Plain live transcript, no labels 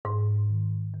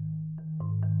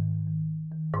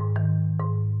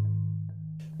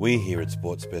We here at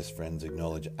Sports Best Friends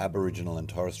acknowledge Aboriginal and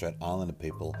Torres Strait Islander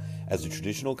people as the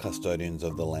traditional custodians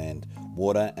of the land,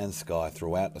 water and sky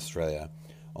throughout Australia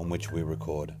on which we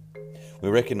record. We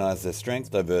recognise their strength,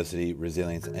 diversity,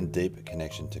 resilience and deep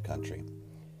connection to country.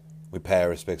 We pay our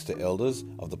respects to elders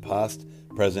of the past,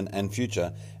 present and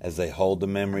future as they hold the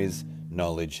memories,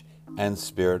 knowledge and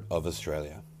spirit of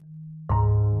Australia.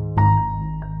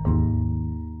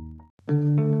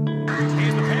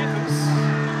 Here's the Panthers.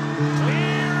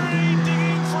 Cleary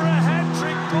digging for a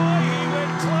hat-trick boy. He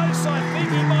went close. I think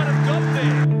he might have got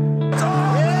there.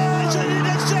 Oh, it's an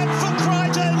intercept for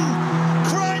Crichton.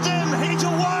 Crichton, he's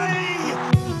away.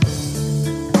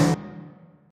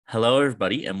 Hello,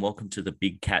 everybody, and welcome to the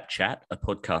Big Cat Chat, a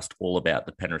podcast all about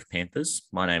the Penrith Panthers.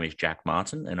 My name is Jack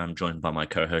Martin, and I'm joined by my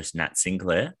co-host, Nat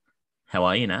Sinclair. How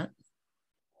are you, Nat?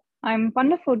 I'm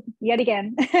wonderful yet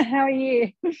again. How are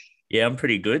you? Yeah, I'm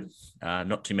pretty good.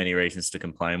 Not too many reasons to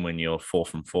complain when you're 4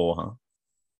 from 4, huh?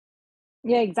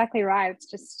 Yeah, exactly right.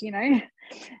 It's just,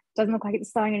 doesn't look like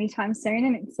it's slowing anytime soon,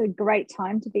 and it's a great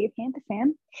time to be a Panther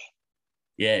fan.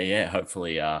 Yeah.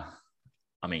 Hopefully, the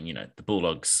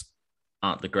Bulldogs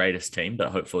aren't the greatest team,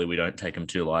 but hopefully we don't take them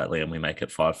too lightly and we make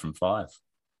it 5 from 5.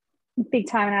 Big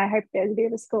time, and I hope there's a bit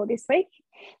of a score this week.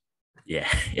 Yeah.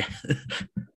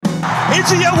 Is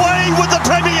he away with the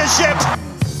premiership?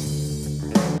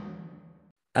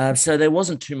 So there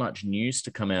wasn't too much news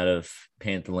to come out of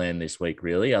Pantherland this week,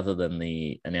 really, other than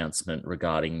the announcement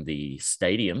regarding the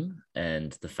stadium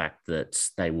and the fact that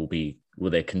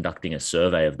they're conducting a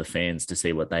survey of the fans to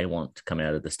see what they want to come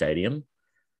out of the stadium.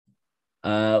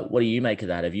 What do you make of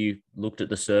that? Have you looked at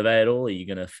the survey at all? Are you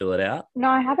going to fill it out? No,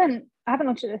 I haven't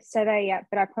looked at the survey yet,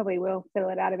 but I probably will fill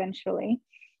it out eventually.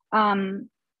 I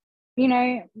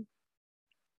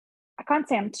can't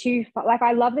say I'm too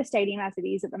I love the stadium as it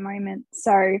is at the moment.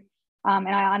 So, and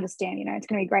I understand, it's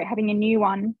going to be great having a new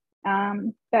one.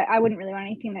 But I wouldn't really want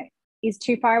anything that is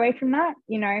too far away from that.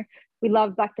 We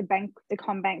love the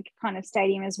CommBank kind of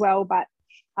stadium as well, but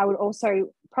I would also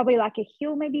probably like a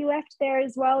hill maybe left there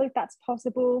as well, if that's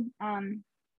possible.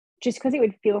 Just because it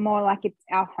would feel more like it's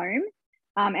our home,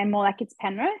 and more like it's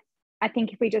Penrith. I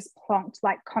think if we just plonked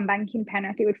like CommBank in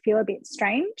Penrith, it would feel a bit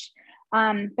strange.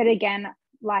 But again,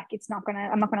 I'm not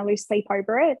gonna lose sleep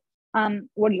over it.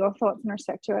 What are your thoughts in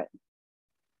respect to it?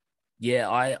 Yeah,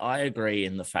 I agree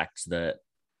in the fact that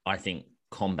I think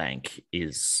CommBank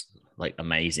is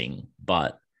amazing,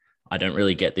 but I don't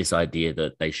really get this idea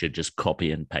that they should just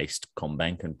copy and paste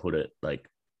CommBank and put it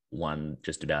one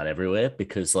just about everywhere,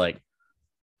 because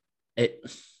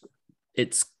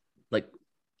it's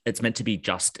meant to be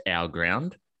just our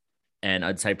ground. And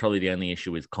I'd say probably the only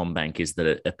issue with CommBank is that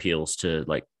it appeals to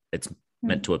it's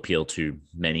meant to appeal to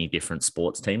many different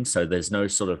sports teams. So there's no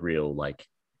sort of real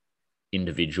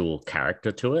individual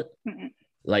character to it.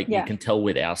 Mm-hmm. You can tell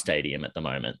with our stadium at the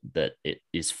moment that it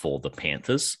is for the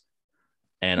Panthers.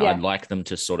 And I'd like them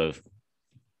to sort of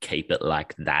keep it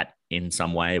like that in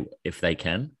some way if they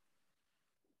can.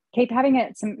 Keep having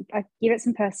it give it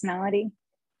some personality.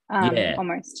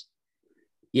 Almost.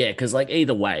 Yeah, because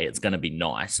either way, it's going to be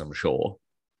nice, I'm sure.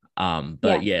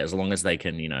 As long as they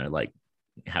can,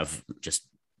 have just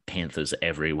Panthers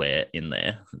everywhere in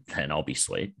there, then I'll be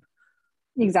sweet.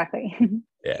 Exactly.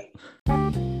 Yeah.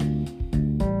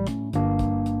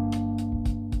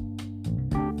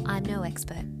 I'm no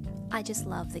expert. I just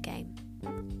love the game.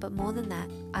 But more than that,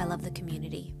 I love the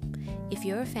community. If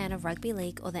you're a fan of rugby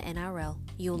league or the NRL,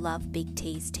 you'll love Big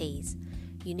T's Tees.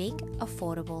 Unique,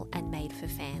 affordable, and made for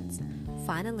fans.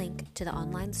 Find a link to the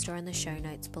online store in the show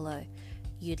notes below.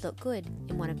 You'd look good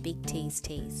in one of Big T's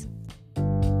tees.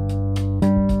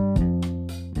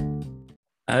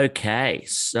 Okay,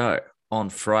 so on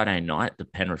Friday night, the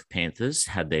Penrith Panthers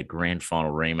had their grand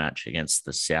final rematch against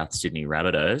the South Sydney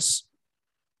Rabbitohs,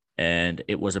 and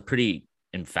it was a pretty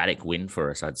emphatic win for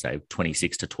us, I'd say,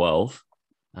 26-12.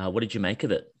 What did you make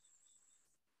of it?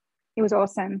 It was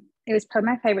awesome. It was probably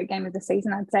my favourite game of the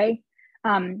season, I'd say.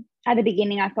 At the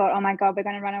beginning, I thought, oh my God, we're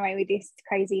going to run away with this. It's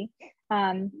crazy.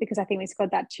 Because I think we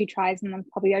scored that 2 tries in the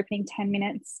probably opening 10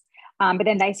 minutes. But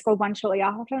then they scored one shortly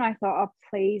after, and I thought, oh,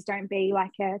 please don't be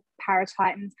like a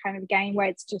Para-Titans kind of game where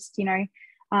it's just,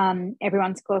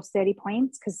 everyone scores 30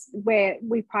 points, because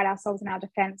we pride ourselves in our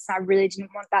defence. I really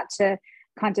didn't want that to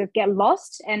kind of get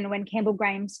lost. And when Campbell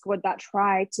Graham scored that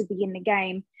try to begin the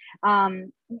game, that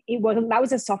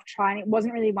was a soft try, and it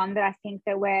wasn't really one that I think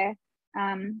that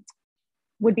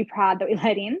would be proud that we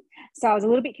let in. So I was a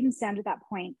little bit concerned at that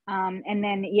point. And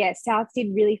then, South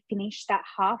did really finish that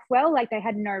half well. They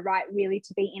had no right really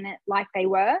to be in it like they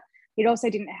were. It also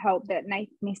didn't help that Nath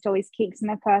missed all his kicks in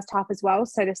the first half as well.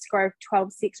 So the score of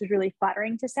 12-6 was really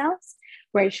flattering to South.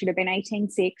 where it should have been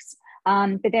 18-6.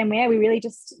 But then we really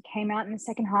just came out in the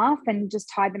second half and just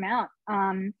tied them out.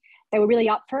 They were really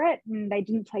up for it, and they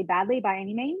didn't play badly by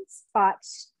any means, but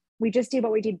we just did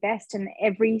what we did best, and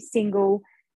every single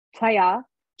player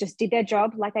just did their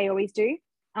job like they always do.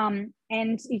 And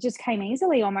it just came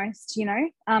easily almost,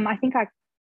 I think I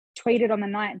tweeted on the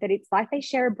night that it's like they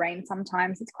share a brain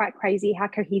sometimes. It's quite crazy how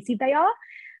cohesive they are.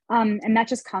 And that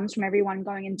just comes from everyone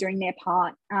going and doing their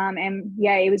part. And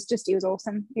yeah, it was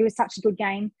awesome. It was such a good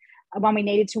game, one we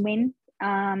needed to win.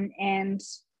 And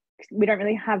we don't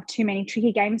really have too many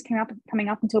tricky games coming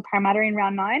up until Parramatta in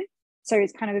round 9. So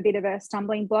it's kind of a bit of a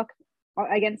stumbling block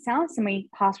against South, and we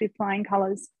passed with flying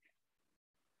colours.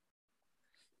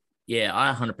 Yeah,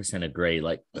 I 100% agree.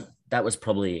 Like, that was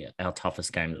probably our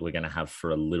toughest game that we're going to have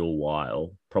for a little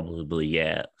while. Probably,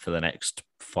 yeah, for the next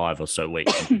 5 or so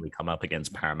weeks until we come up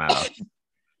against Parramatta.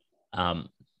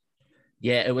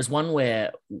 Yeah, it was one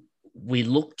where we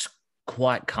looked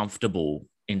quite comfortable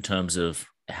in terms of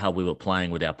how we were playing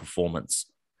with our performance,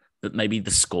 but maybe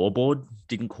the scoreboard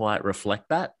didn't quite reflect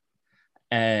that.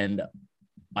 And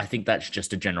I think that's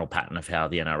just a general pattern of how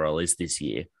the NRL is this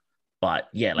year. But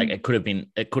yeah, like it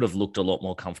could have looked a lot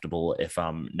more comfortable if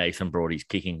Nathan brought his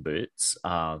kicking boots.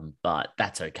 But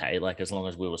that's okay. Like, as long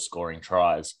as we were scoring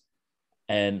tries.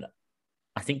 And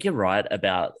I think you're right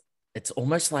about, it's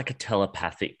almost like a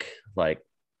telepathic like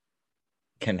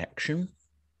connection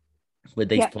with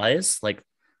these players. Like,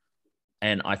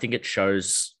 and I think it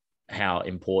shows how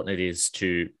important it is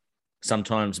to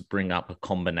sometimes bring up a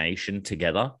combination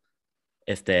together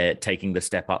if they're taking the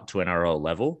step up to NRL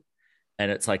level. And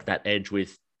it's like that edge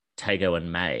with Tago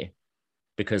and May,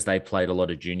 because they played a lot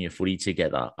of junior footy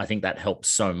together. I think that helps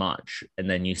so much. And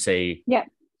then you see,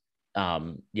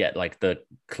 like the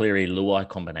Cleary-Luai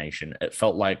combination. It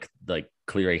felt like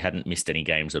Cleary hadn't missed any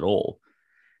games at all.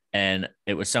 And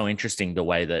it was so interesting the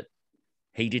way that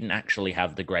he didn't actually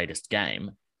have the greatest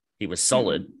game. He was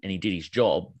solid and he did his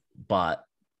job, but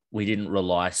we didn't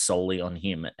rely solely on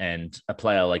him. And a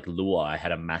player like Luai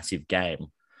had a massive game,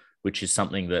 which is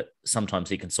something that sometimes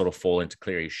he can sort of fall into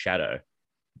Cleary's shadow.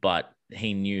 But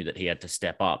he knew that he had to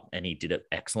step up, and he did it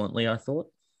excellently, I thought.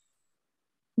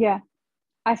 Yeah.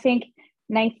 I think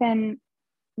Nathan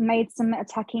made some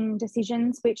attacking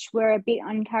decisions which were a bit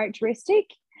uncharacteristic.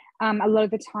 A lot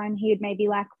of the time he would maybe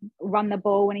run the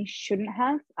ball when he shouldn't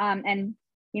have. And,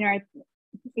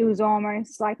 it was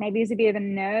almost like maybe it was a bit of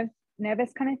a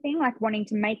nervous kind of thing, like wanting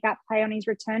to make that play on his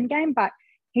return game. But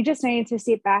he just needed to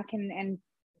sit back and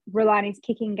rely on his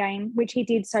kicking game, which he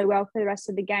did so well for the rest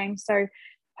of the game. So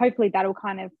hopefully that'll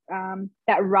kind of,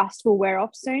 that rust will wear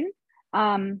off soon.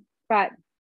 But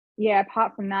yeah,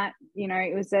 apart from that,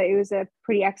 it was a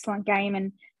pretty excellent game.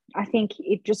 And I think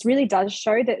it just really does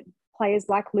show that players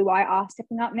like Luai are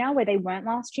stepping up now where they weren't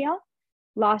last year.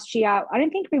 Last year, I don't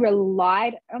think we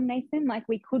relied on Nathan. Like,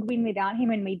 we could win without him,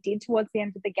 and we did towards the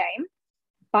end of the game.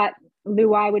 But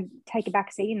Luai would take a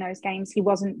back seat in those games. He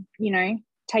wasn't,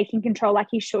 taking control like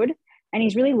he should. And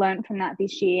he's really learned from that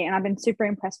this year. And I've been super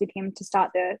impressed with him to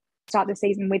start the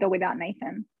season with or without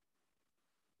Nathan.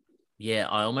 Yeah,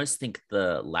 I almost think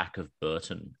the lack of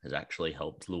Burton has actually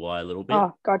helped Luai a little bit.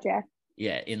 Oh, God, yeah.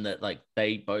 Yeah, in that,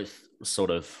 they both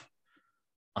sort of,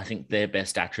 I think their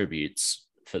best attributes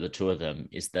for the two of them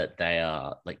is that they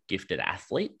are gifted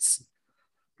athletes.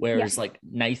 Whereas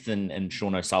Nathan and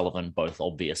Sean O'Sullivan both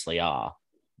obviously are,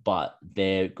 but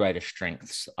their greatest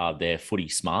strengths are their footy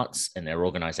smarts and their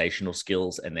organizational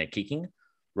skills and their kicking,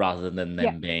 rather than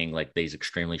them being these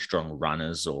extremely strong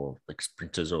runners or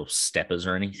sprinters or steppers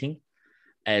or anything.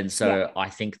 And so I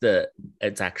think that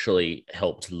it's actually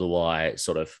helped Luai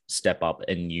sort of step up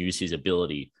and use his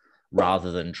ability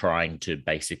rather than trying to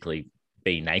basically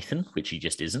be Nathan, which he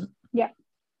just isn't. Yeah.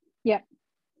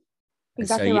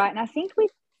 Exactly right. And I think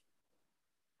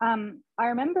I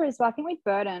remember as well, I think with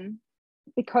Burton,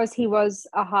 because he was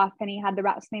a half and he had the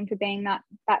Rats name for being that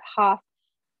half,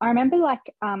 I remember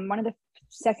one of the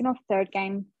second or third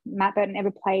game Matt Burton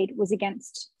ever played was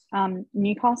against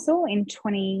Newcastle in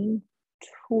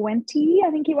 2020,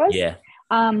 I think it was. Yeah.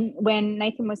 When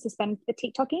Nathan was suspended for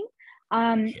TikToking.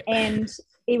 And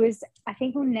it was, I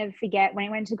think we'll never forget when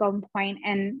it went to Golden Point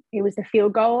and it was the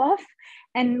field goal off,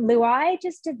 and Luai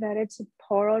just diverted to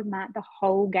poor old Matt the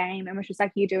whole game and was just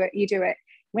like, you do it.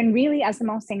 When really, as the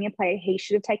more senior player, he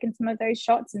should have taken some of those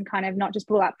shots and kind of not just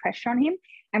brought that pressure on him.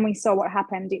 And we saw what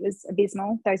happened. It was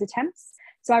abysmal, those attempts.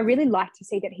 So I really like to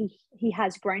see that he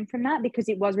has grown from that, because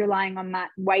it was relying on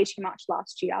Matt way too much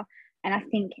last year. And I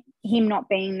think him not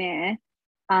being there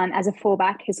as a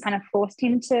fullback has kind of forced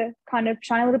him to kind of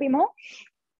shine a little bit more.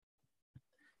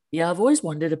 Yeah, I've always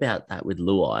wondered about that with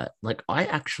Luai. Like, I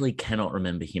actually cannot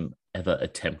remember him ever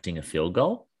attempting a field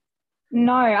goal.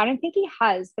 No, I don't think he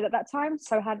has, but at that time,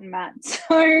 so hadn't Matt.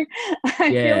 So I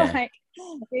feel Yeah. like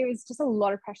it was just a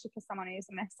lot of pressure for someone who's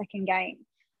in their second game.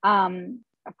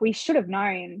 We should have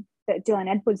known that Dylan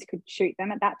Edwards could shoot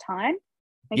them at that time.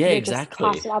 They Yeah, could have just exactly.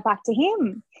 passed it all back to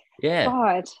him. Yeah.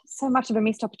 God, so much of a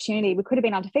missed opportunity. We could have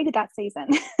been undefeated that season.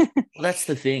 Well, that's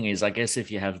the thing is, I guess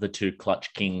if you have the two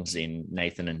clutch kings in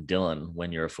Nathan and Dylan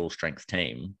when you're a full strength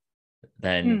team,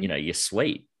 then, you're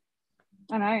sweet.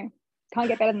 I know. Can't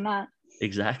get better than that.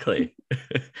 Exactly.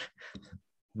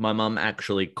 My mum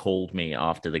actually called me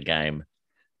after the game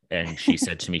and she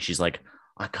said to me, she's like,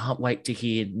 I can't wait to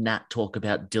hear Nat talk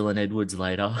about Dylan Edwards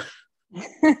later.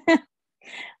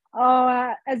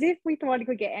 As if we thought it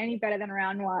could get any better than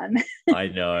round one. I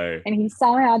know. And he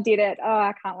somehow did it. Oh,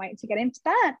 I can't wait to get into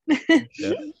that.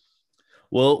 Yep.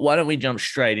 Well, why don't we jump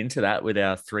straight into that with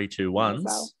our 3, 2, 1s?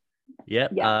 Well.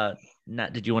 Yep. Yeah.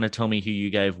 Nat, did you want to tell me who you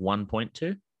gave 1 point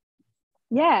to?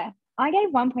 Yeah, I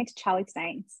gave 1 point to Charlie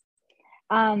Staines,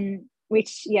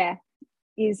 which,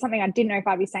 is something I didn't know if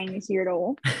I'd be saying this year at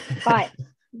all. But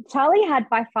Charlie had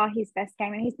by far his best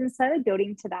game, and he's been slowly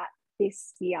building to that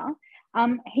this year.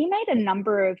 He made a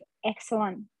number of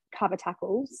excellent cover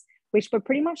tackles, which were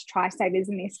pretty much try-savers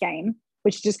in this game,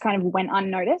 which just kind of went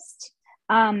unnoticed.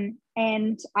 And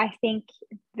I think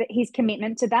that his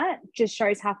commitment to that just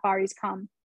shows how far he's come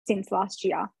since last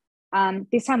year.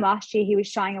 This time last year, he was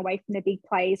shying away from the big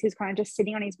plays. He was kind of just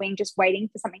sitting on his wing, just waiting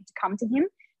for something to come to him.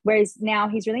 Whereas now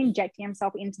he's really injecting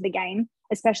himself into the game,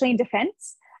 especially in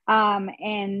defense.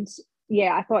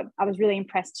 I thought I was really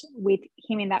impressed with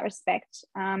him in that respect.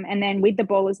 And then with the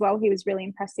ball as well, he was really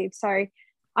impressive. So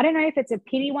I don't know if it's a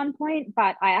pity 1 point,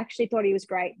 but I actually thought he was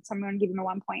great. So I'm going to give him a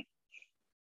 1 point.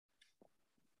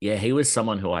 Yeah, he was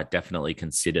someone who I definitely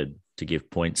considered to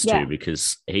give points to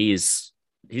because his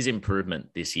improvement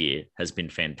this year has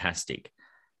been fantastic.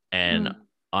 And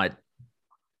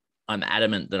I'm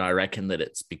adamant that I reckon that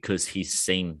it's because he's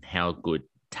seen how good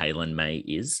Taylor May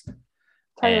is.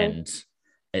 Totally. And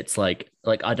it's like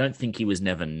I don't think he was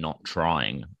never not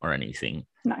trying or anything.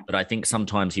 No. But I think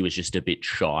sometimes he was just a bit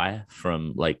shy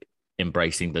from like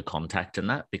embracing the contact and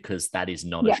that, because that is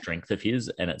not a strength of his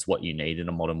and it's what you need in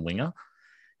a modern winger.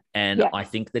 And I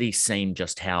think that he's seen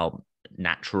just how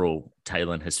natural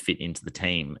Taylor has fit into the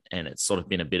team, and it's sort of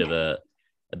been a bit of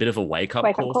a wake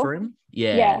up call for him.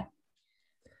 Yeah.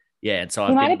 And so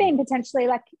he might have been potentially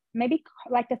maybe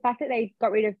the fact that they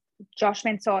got rid of Josh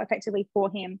Mensah effectively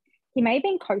for him. He may have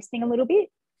been coasting a little bit.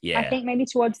 Yeah, I think maybe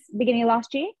towards the beginning of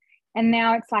last year, and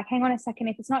now it's like, hang on a second,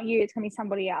 if it's not you, it's gonna be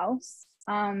somebody else.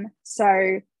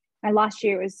 So last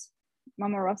year it was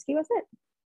Momorowski, was it,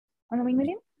 on the wing with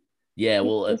him? Yeah,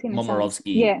 well,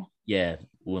 Momorowski. Yeah,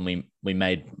 when we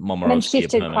made Momorowski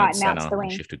shifted Crichton out to the wing.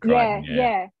 Shifted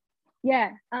Crichton,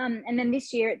 yeah. And then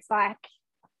this year it's like,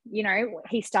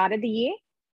 he started the year,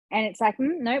 and it's like,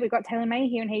 no, we've got Taylor May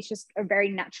here, and he's just a very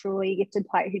naturally gifted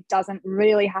player who doesn't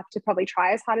really have to probably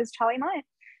try as hard as Charlie might.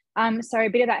 So a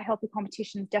bit of that healthy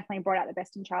competition definitely brought out the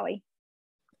best in Charlie.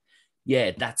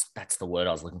 Yeah, that's the word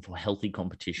I was looking for. Healthy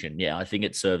competition. Yeah, I think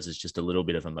it serves as just a little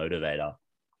bit of a motivator.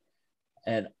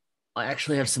 And I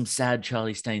actually have some sad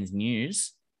Charlie Staines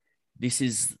news. This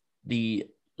is the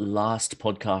last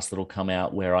podcast that'll come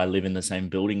out where I live in the same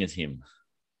building as him.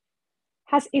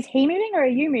 Is he moving or are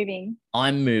you moving?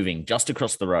 I'm moving just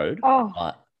across the road.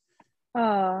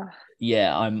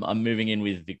 Yeah, I'm moving in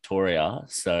with Victoria,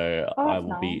 so I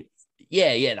will be.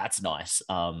 Yeah, that's nice.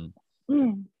 I'll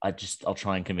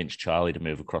try and convince Charlie to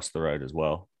move across the road as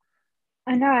well.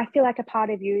 I know. I feel like a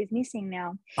part of you is missing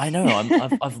now. I know.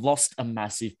 I've lost a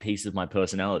massive piece of my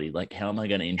personality. Like, how am I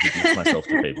going to introduce myself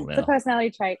to people now? It's a personality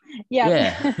trait.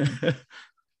 Yeah.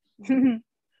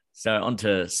 So on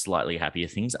to slightly happier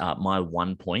things. My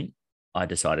 1 point, I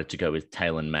decided to go with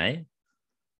Taylor May.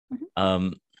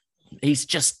 He's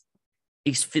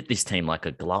fit this team like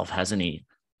a glove, hasn't he?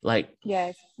 Yeah,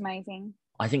 it's amazing.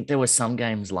 I think there were some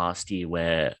games last year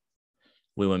where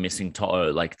we were missing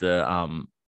To'o, like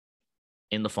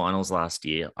in the finals last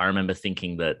year. I remember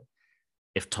thinking that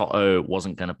if To'o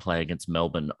wasn't going to play against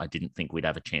Melbourne, I didn't think we'd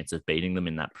have a chance of beating them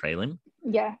in that prelim.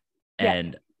 Yeah.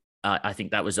 And I think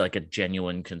that was like a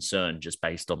genuine concern just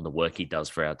based on the work he does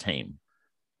for our team.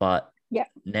 But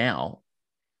now,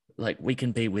 we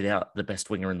can be without the best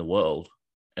winger in the world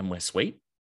and we're sweet.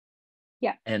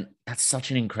 Yeah. And that's such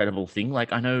an incredible thing.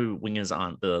 I know wingers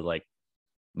aren't the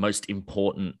most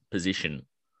important position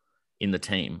in the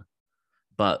team,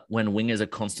 but when wingers are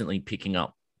constantly picking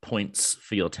up points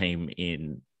for your team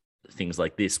in things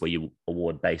like this, where you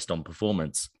award based on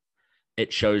performance,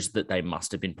 it shows that they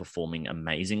must have been performing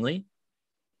amazingly.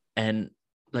 And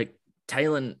like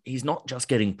Taylor, he's not just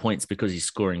getting points because he's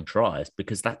scoring tries,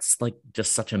 because that's like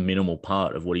just such a minimal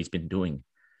part of what he's been doing.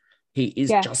 He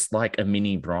is just like a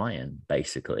mini Brian,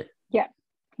 basically. Yeah,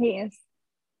 he is.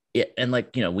 Yeah, and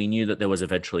like, you know, we knew that there was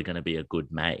eventually going to be a good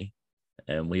May,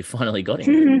 and we finally got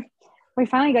him. We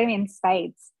finally got him in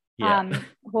spades. Yeah.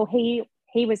 Well, he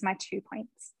was my 2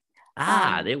 points.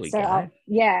 There we go.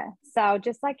 So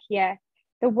just like,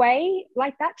 the way,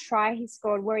 like that try he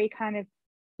scored where he kind of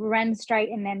ran straight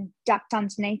and then ducked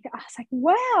underneath, I was like,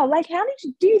 wow, like how did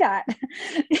you do that?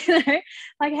 You know,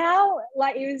 like how,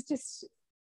 like it was just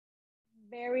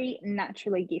very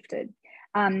naturally gifted.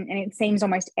 And it seems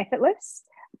almost effortless,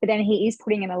 but then he is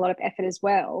putting in a lot of effort as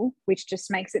well, which just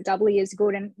makes it doubly as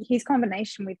good. And his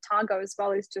combination with Targo as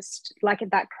well is just like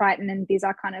that Crichton and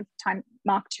Bizza kind of time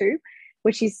Mark II,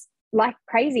 which is like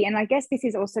crazy. And I guess this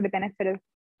is also the benefit of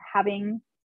having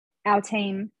our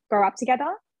team grow up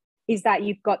together, is that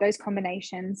you've got those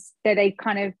combinations that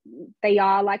they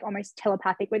are like almost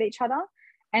telepathic with each other.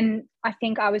 And I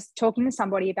think I was talking to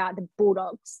somebody about the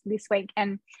Bulldogs this week,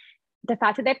 and the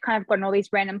fact that they've kind of gotten all these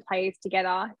random players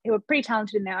together who are pretty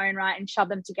talented in their own right and shove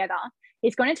them together,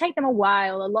 it's going to take them a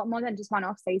while, a lot more than just one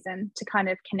off season, to kind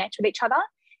of connect with each other.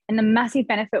 And the massive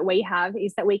benefit we have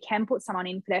is that we can put someone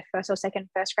in for their first or second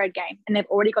first grade game, and they've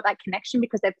already got that connection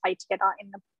because they've played together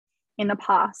in the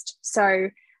past. So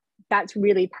that's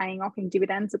really paying off in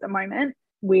dividends at the moment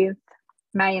with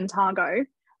May and Targo.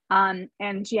 And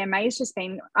May's just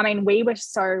been, I mean, we were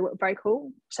so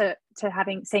vocal to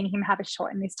seeing him have a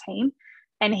shot in this team,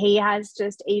 and he has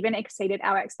just even exceeded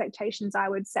our expectations, I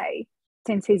would say,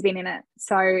 since he's been in it.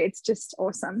 So it's just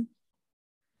awesome.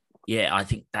 Yeah, I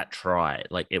think that try,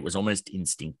 like it was almost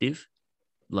instinctive.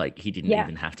 Like he didn't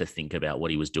even have to think about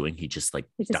what he was doing. He just like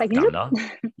ducked under.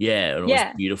 Yeah, it was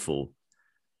beautiful.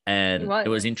 And it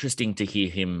was interesting to hear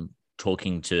him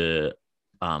talking to,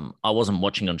 I wasn't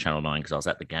watching on Channel 9 because I was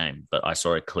at the game, but I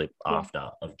saw a clip after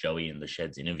of Joey in the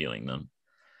Sheds interviewing them.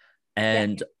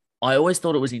 And I always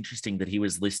thought it was interesting that he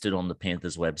was listed on the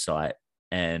Panthers website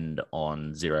and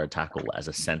on Zero Tackle as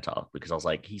a center, because I was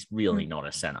like, he's really not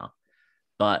a center.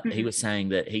 But he was saying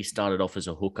that he started off as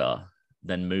a hooker,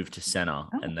 then moved to center,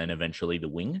 and then eventually the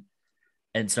wing.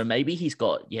 And so maybe he's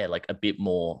got, like a bit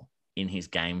more in his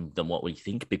game than what we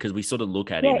think, because we sort of look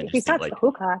at him and he just starts think, the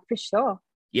hooker for sure.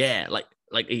 Yeah,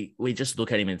 we just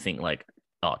look at him and think like,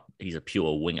 oh, he's a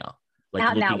pure winger.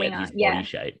 Like looking at his body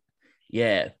shape.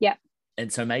 Yeah. Yeah.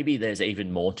 And so maybe there's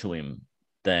even more to him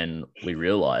than we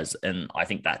realize. And I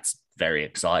think that's very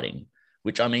exciting,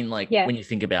 which I mean, like when you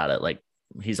think about it, like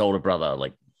his older brother,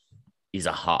 like is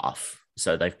a half.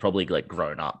 So they've probably like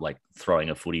grown up, like throwing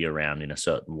a footy around in a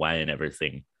certain way and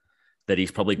everything, that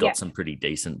he's probably got some pretty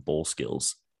decent ball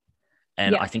skills.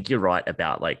 And I think you're right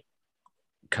about like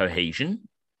cohesion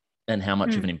and how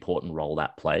much of an important role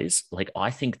that plays. Like, I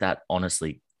think that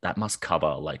honestly, that must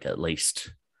cover like at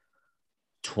least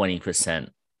 20%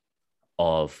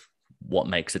 of what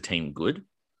makes a team good.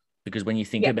 Because when you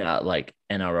think about like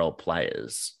NRL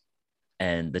players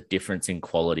and the difference in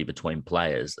quality between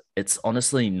players, it's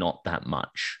honestly not that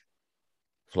much.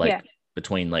 Like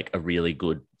between like a really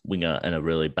good winger and a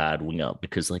really bad winger,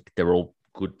 because like they're all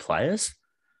good players.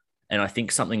 And I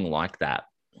think something like that,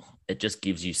 it just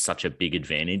gives you such a big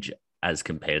advantage as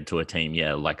compared to a team,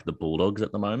 like the Bulldogs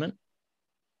at the moment.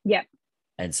 Yeah.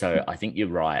 And so I think you're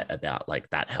right about like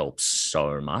that helps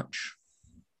so much.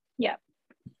 Yeah.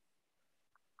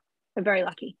 We're very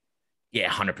lucky. Yeah,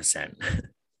 100%. So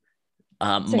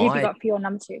who have you got for your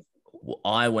number 2?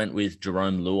 I went with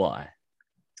Jerome Luai.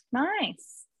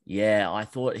 Nice. Yeah, I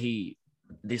thought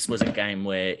this was a game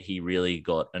where he really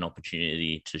got an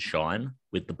opportunity to shine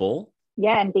with the ball.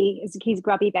 Yeah, and be his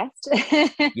grubby best.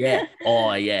 Yeah.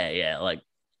 Oh, yeah. Like,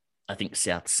 I think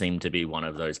South seemed to be one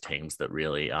of those teams that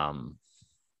really, our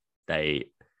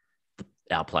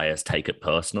players take it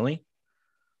personally.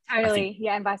 Totally.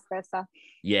 And vice versa.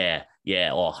 Yeah.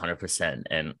 100%.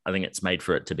 And I think it's made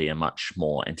for it to be a much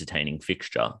more entertaining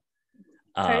fixture.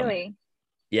 Totally.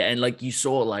 Yeah, and like you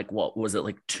saw, like what was it,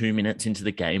 like 2 minutes into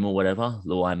the game or whatever,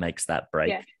 Luai makes that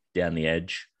break down the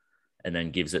edge and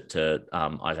then gives it to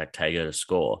Isaac Tago to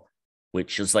score,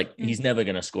 which is like he's never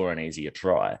going to score an easier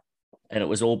try. And it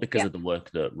was all because of the work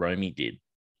that Romy did.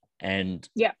 And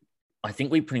I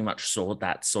think we pretty much saw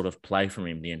that sort of play from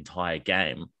him the entire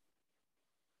game.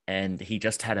 And he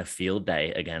just had a field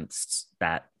day against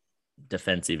that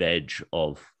defensive edge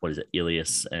of,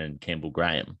 Ilias and Campbell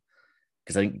Graham.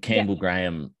 Because I think Campbell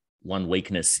Graham, one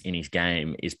weakness in his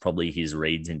game is probably his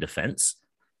reads in defense.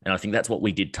 And I think that's what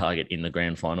we did target in the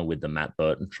grand final with the Matt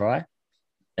Burton try.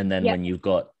 And then Yeah. when you've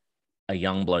got a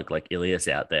young bloke like Ilias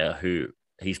out there who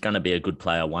he's going to be a good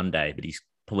player one day, but he's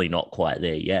probably not quite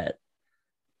there yet.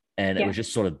 And it Yeah. was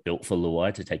just sort of built for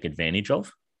Luai to take advantage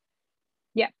of.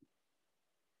 Yeah.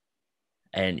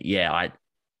 And yeah,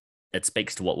 it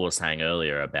speaks to what we were saying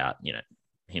earlier about, you know,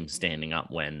 him standing up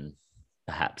when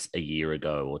perhaps a year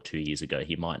ago or 2 years ago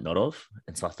he might not have.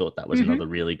 And so I thought that was another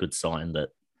really good sign that,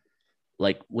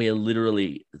 like, we're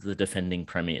literally the defending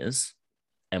premiers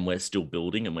and we're still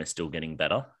building and we're still getting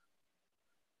better.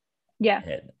 Yeah.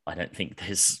 And I don't think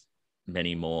there's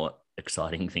many more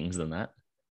exciting things than that.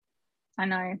 I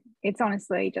know. It's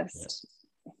honestly just,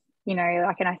 you know,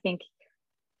 like, and I think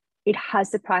it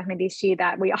has surprised me this year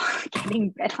that we are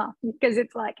getting better, because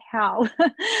it's like, how,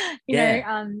 you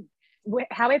know,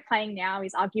 how we're playing now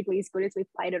is arguably as good as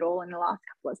we've played at all in the last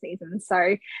couple of seasons.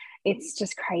 So it's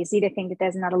just crazy to think that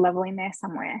there's another level in there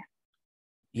somewhere.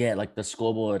 Yeah, like the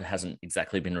scoreboard hasn't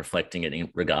exactly been reflecting it in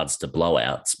regards to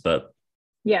blowouts, but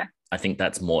yeah, I think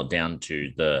that's more down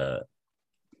to the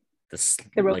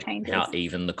rule like changes, how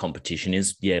even the competition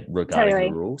is, regarding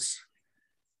the rules.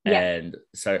 Yeah. And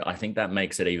so I think that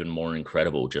makes it even more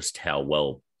incredible just how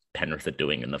well Penrith are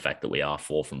doing, and the fact that we are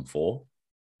 4 from 4.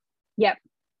 Yep.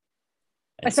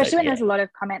 And especially when there's a lot of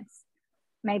comments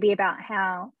maybe about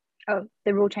how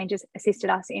the rule changes assisted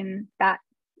us in that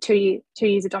 2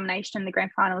 years of domination in the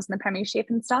grand finals and the premiership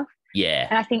and stuff. Yeah.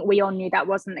 And I think we all knew that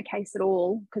wasn't the case at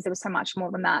all, because there was so much more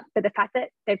than that. But the fact that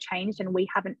they've changed and we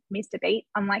haven't missed a beat,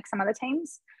 unlike some other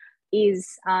teams,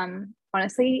 is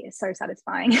honestly so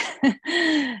satisfying.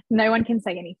 No one can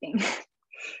say anything.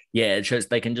 Yeah, it shows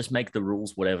they can just make the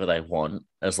rules whatever they want,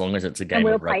 as long as it's a game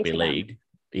of rugby league.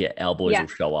 Yeah, our boys will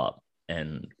show up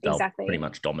and they'll pretty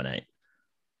much dominate.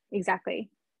 Exactly.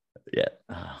 Yeah,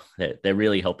 they're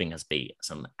really helping us beat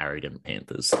some arrogant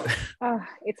Panthers. Oh,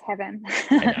 it's heaven.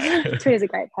 Twitter's a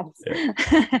great place.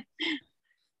 Yeah.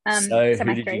 So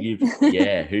who did you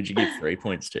give? Who'd you give 3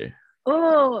 points to?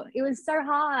 Oh, it was so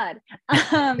hard.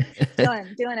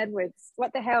 Dylan Edwards.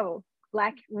 What the hell?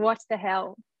 Like, what the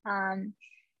hell?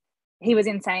 He was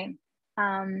insane.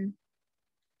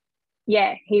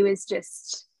 He was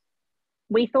just.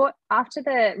 We thought after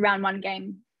the round 1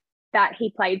 game that he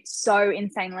played so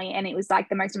insanely, and it was like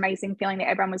the most amazing feeling that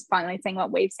everyone was finally seeing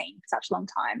what we've seen for such a long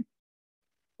time.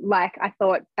 Like, I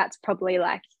thought that's probably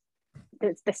like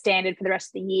the standard for the rest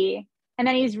of the year. And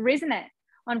then he's risen it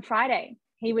on Friday.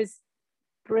 He was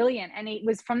brilliant. And it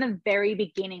was from the very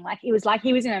beginning. Like, it was like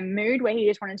he was in a mood where he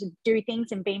just wanted to do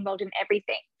things and be involved in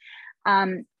everything. I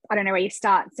don't know where you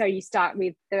start. So you start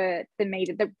with the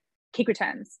kick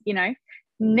returns, you know,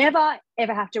 never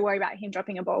ever have to worry about him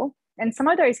dropping a ball. And some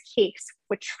of those kicks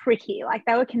were tricky, like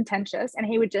they were contentious, and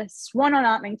he would just swan on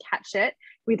up and catch it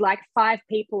with like 5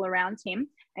 people around him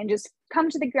and just come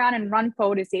to the ground and run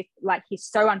forward as if like he's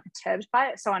so unperturbed by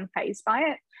it, so unfazed by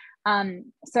it.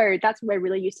 So that's what we're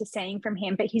really used to seeing from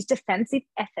him. But his defensive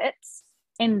efforts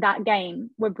in that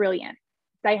game were brilliant.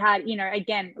 They had, you know,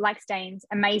 again, like Staines,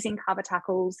 amazing cover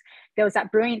tackles. There was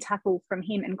that brilliant tackle from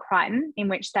him and Crichton in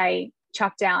which they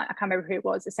chucked out, I can't remember who it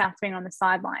was, the South Spring on the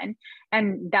sideline,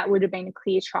 and that would have been a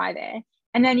clear try there.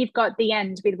 And then you've got the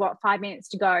end with 5 minutes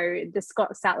to go, the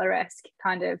Scott Sattler-esque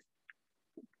kind of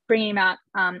bringing him out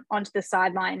onto the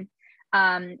sideline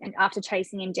and after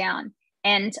chasing him down.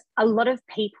 And a lot of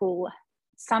people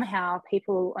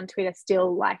on Twitter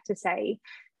still like to say,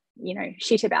 you know,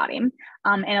 shit about him.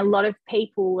 And a lot of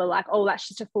people were like, oh, that's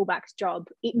just a fullback's job.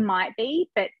 It might be,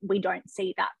 but we don't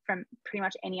see that from pretty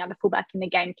much any other fullback in the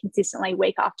game consistently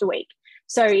week after week.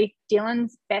 So if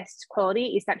Dylan's best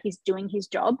quality is that he's doing his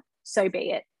job, so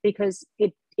be it, because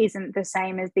it isn't the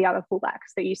same as the other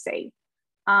fullbacks that you see.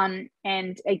 And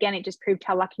again, it just proved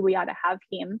how lucky we are to have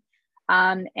him.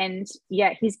 And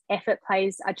yeah, his effort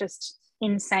plays are just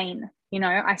insane. You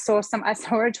know, I saw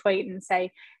a tweet and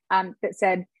say that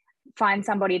said, find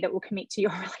somebody that will commit to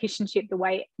your relationship the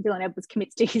way Dylan Edwards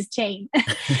commits to his team.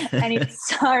 And it's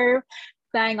so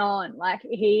bang on. Like,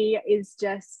 he is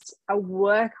just a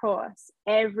workhorse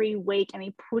every week, and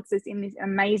he puts us in this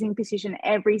amazing position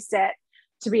every set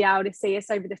to be able to see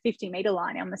us over the 50-meter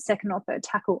line on the second or third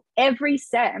tackle every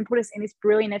set and put us in this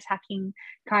brilliant attacking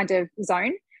kind of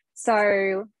zone.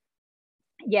 So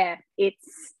yeah, it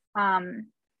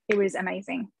was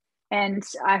amazing. And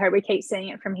I hope we keep seeing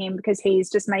it from him, because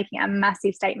he's just making a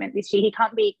massive statement this year. He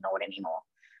can't be ignored anymore.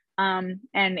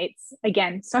 And it's,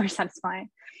 again, so satisfying.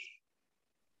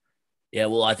 Yeah,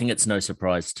 well, I think it's no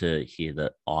surprise to hear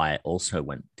that I also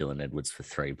went Dylan Edwards for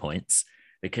 3 points,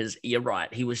 because you're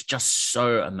right. He was just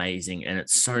so amazing. And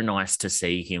it's so nice to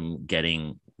see him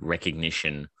getting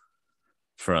recognition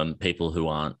from people who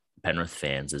aren't Penrith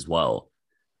fans as well.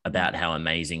 about how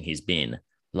amazing he's been.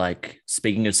 Like,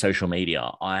 speaking of social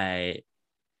media, I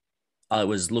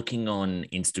was looking on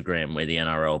Instagram where the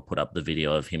NRL put up the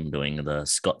video of him doing the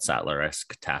Scott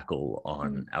Sattler-esque tackle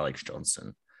on Alex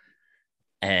Johnson.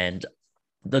 And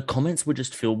the comments were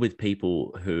just filled with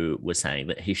people who were saying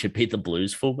that he should be the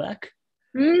Blues fullback.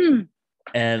 Mm.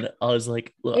 And I was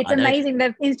like, look, it's amazing.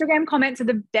 The Instagram comments are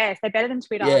the best. They're better than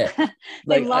Twitter. Yeah,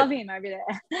 they love him over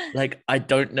there. Like, I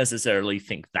don't necessarily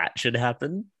think that should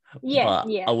happen. Yeah, but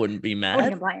I wouldn't be mad. I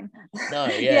wouldn't complain. No,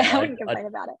 yeah. I wouldn't complain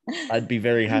about it. I'd be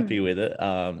very happy with it.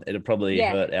 It'd probably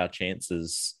hurt our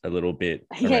chances a little bit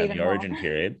around the Origin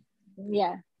period.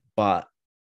 Yeah. But,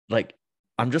 like,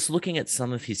 I'm just looking at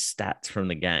some of his stats from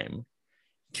the game.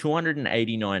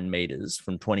 289 meters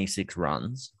from 26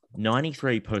 runs,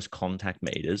 93 post-contact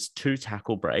meters, 2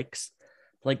 tackle breaks.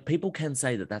 Like, people can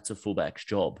say that that's a fullback's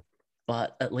job,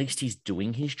 but at least he's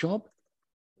doing his job.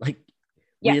 Like,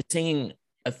 we're seeing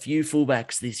a few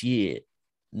fullbacks this year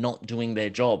not doing their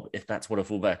job, if that's what a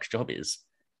fullback's job is.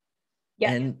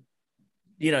 Yeah. And,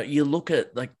 you know, you look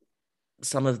at, like,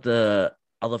 some of the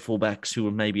other fullbacks who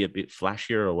are maybe a bit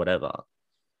flashier or whatever,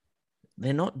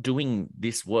 they're not doing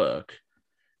this work,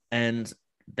 and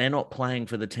they're not playing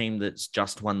for the team that's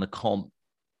just won the comp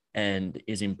and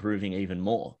is improving even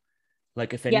more.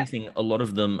 Like, if anything, a lot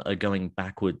of them are going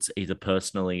backwards, either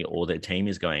personally or their team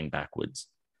is going backwards.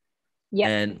 Yeah.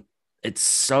 And it's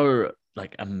so,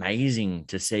 like, amazing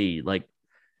to see. Like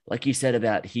you said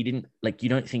about he didn't, like, you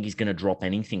don't think he's going to drop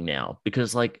anything now,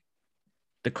 because, like,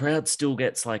 the crowd still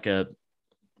gets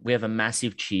we have a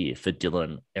massive cheer for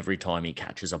Dylan every time he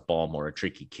catches a bomb or a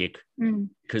tricky kick,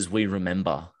 because we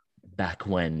remember back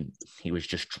when he was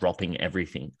just dropping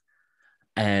everything.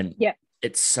 And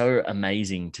it's so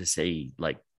amazing to see,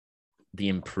 like, the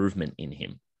improvement in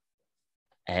him.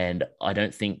 And I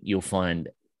don't think you'll find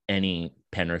any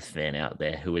Penrith fan out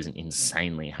there who isn't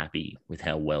insanely happy with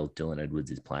how well Dylan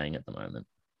Edwards is playing at the moment.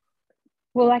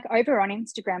 Well, like, over on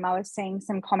Instagram, I was seeing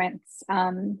some comments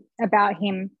about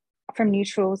him from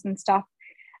neutrals and stuff.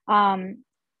 And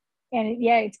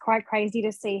it's quite crazy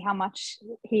to see how much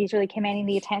he's really commanding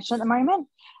the attention at the moment.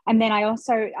 And then I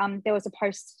also, there was a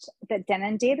post that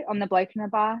Denon did on the Bloke in the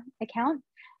Bar account.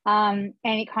 And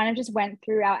it kind of just went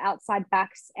through our outside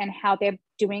backs and how they're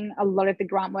doing a lot of the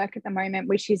grunt work at the moment,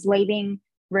 which is leaving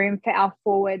room for our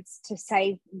forwards to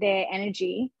save their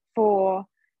energy for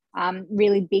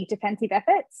really big defensive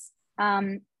efforts.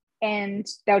 And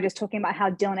they were just talking about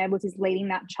how Dylan Edwards is leading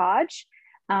that charge,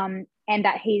 and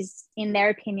that he's, in their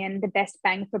opinion, the best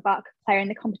bang for buck player in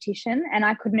the competition. And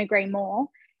I couldn't agree more.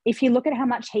 If you look at how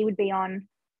much he would be on,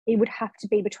 it would have to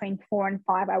be between 4 and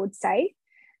 5, I would say.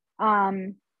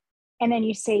 And then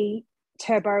you see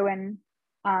Turbo and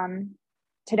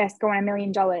Tedesco on $1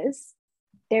 million.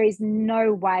 There is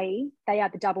no way they are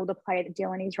the double the player that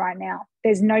Dylan is right now.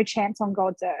 There's no chance on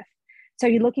God's earth. So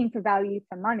you're looking for value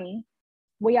for money.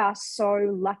 We are so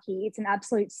lucky. It's an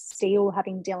absolute steal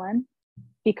having Dylan,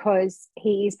 because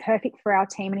he is perfect for our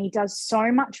team and he does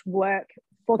so much work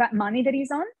for that money that he's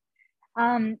on.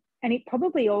 And it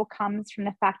probably all comes from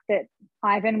the fact that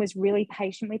Ivan was really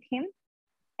patient with him,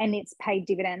 and it's paid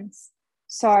dividends.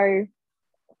 So,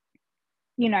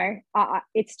 you know,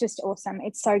 it's just awesome.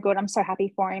 It's so good. I'm so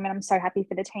happy for him, and I'm so happy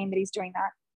for the team that he's doing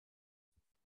that.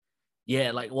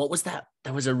 Yeah, like, what was that?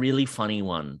 That was a really funny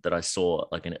one that I saw,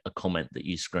 like, a comment that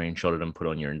you screenshotted and put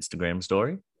on your Instagram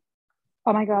story.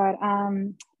 Oh my God.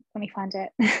 Let me find it.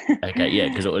 Okay, yeah,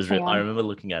 because it was, I remember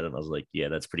looking at it and I was like, yeah,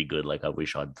 that's pretty good. Like, I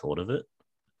wish I'd thought of it.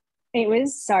 It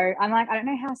was so, I'm like, I don't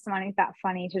know how someone is that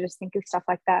funny to just think of stuff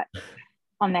like that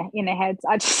in their heads.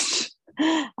 I just,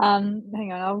 hang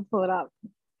on, I'll pull it up.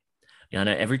 Yeah, I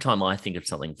know every time I think of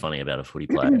something funny about a footy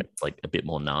player, it's like a bit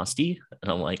more nasty. And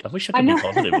I'm like, I wish I could be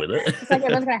positive with it. It's like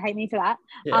everyone's going to hate me for that.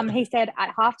 Yeah. He said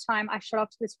at halftime, I shot off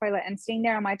to the toilet, and sitting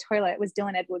there on my toilet was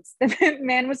Dylan Edwards. The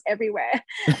man was everywhere.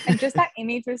 And just that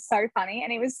image was so funny.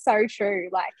 And it was so true.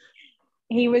 Like,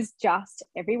 he was just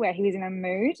everywhere. He was in a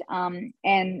mood.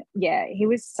 And yeah, he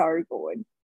was so good.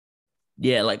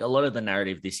 Yeah, like, a lot of the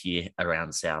narrative this year around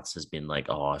Souths has been like,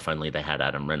 oh, if only they had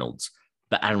Adam Reynolds.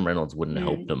 But Adam Reynolds wouldn't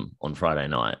help them on Friday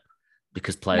night,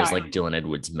 because players like Dylan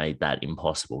Edwards made that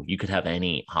impossible. You could have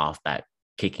any halfback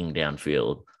kicking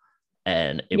downfield,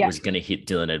 and it was going to hit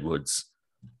Dylan Edwards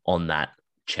on that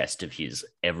chest of his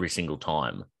every single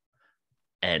time.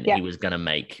 And he was going to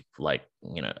make, like,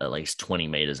 you know, at least 20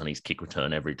 meters on his kick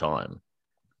return every time.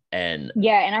 And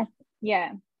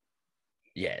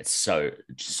it's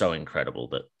so incredible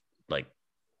that, like,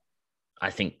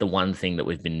 I think the one thing that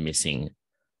we've been missing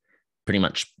pretty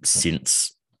much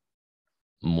since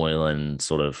Moylan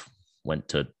sort of went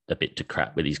to a bit to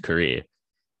crap with his career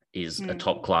is a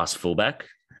top class fullback,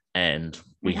 and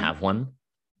we have one,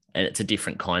 and it's a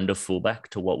different kind of fullback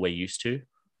to what we're used to.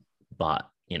 But,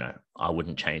 you know, I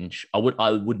wouldn't change. I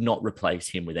would not replace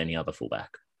him with any other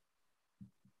fullback.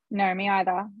 No, me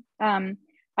either.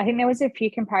 I think there was a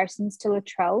few comparisons to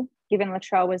Latrell, given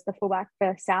Latrell was the fullback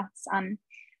for Souths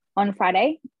on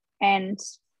Friday. And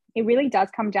it really does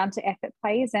come down to effort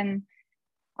plays. And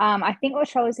I think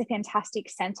Latrell is a fantastic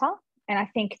centre. And I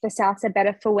think the Souths are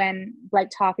better for when Blake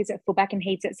Tarp is at fullback and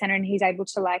he's at centre and he's able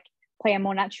to like play a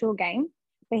more natural game.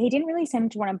 But he didn't really seem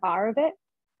to want a bar of it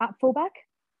at fullback.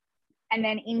 And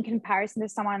then in comparison to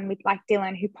someone with like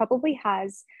Dylan, who probably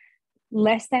has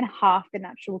less than half the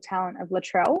natural talent of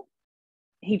Latrell,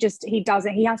 he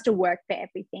has to work for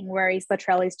everything. Whereas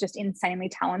Latrell is just insanely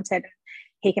talented.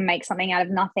 He can make something out of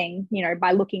nothing, you know,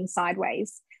 by looking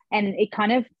sideways. And it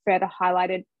kind of further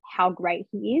highlighted how great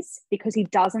he is, because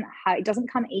it doesn't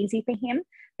come easy for him,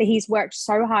 but he's worked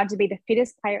so hard to be the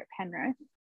fittest player at Penrith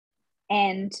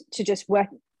and to just work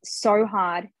so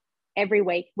hard every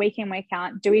week in, week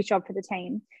out, do his job for the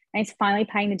team. And he's finally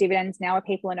paying the dividends now where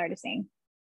people are noticing.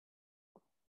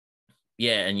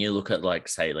 Yeah, and you look at like,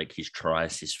 say, like his try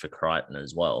assist for Crichton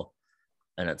as well.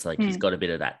 And it's like he's got a bit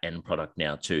of that end product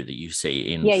now too that you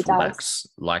see in fullbacks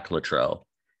like Latrell.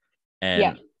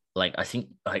 And like, I think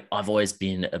like I've always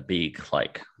been a big,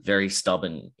 like very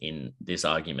stubborn in this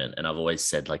argument. And I've always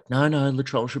said like, no,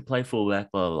 Latrell should play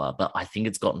fullback, blah, blah, blah. But I think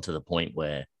it's gotten to the point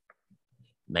where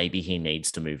maybe he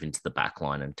needs to move into the back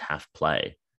line and Taff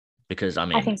play, because I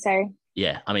mean, I think so.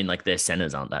 Yeah. I mean, like their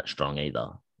centers aren't that strong either.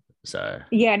 So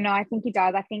yeah, no, I think he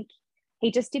does. I think he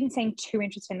just didn't seem too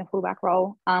interested in the fullback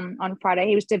role on Friday.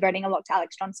 He was diverting a lot to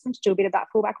Alex Johnston to do a bit of that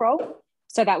fullback role.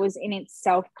 So that was in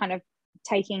itself kind of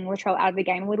taking Latrell out of the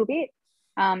game a little bit.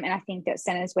 And I think that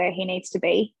center's where he needs to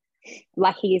be,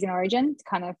 like he is in Origin, to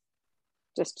kind of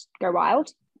just go wild.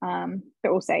 But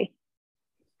we'll see.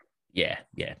 Yeah,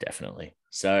 definitely.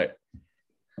 So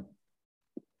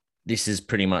this is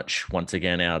pretty much, once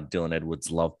again, our Dylan Edwards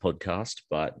love podcast.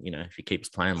 But, you know, if he keeps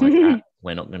playing like that,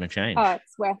 we're not going to change. Oh,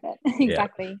 it's worth it.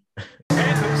 Exactly.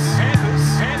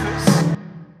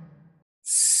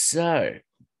 So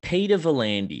Peter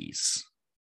V'landys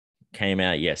came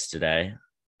out yesterday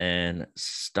and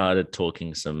started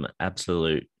talking some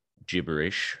absolute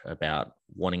gibberish about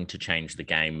wanting to change the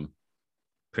game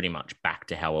pretty much back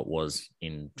to how it was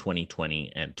in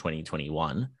 2020 and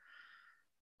 2021.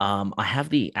 I have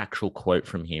the actual quote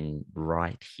from him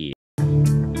right here.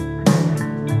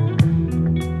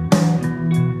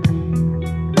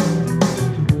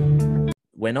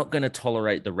 We're not going to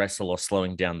tolerate the wrestle or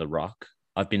slowing down the ruck.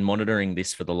 I've been monitoring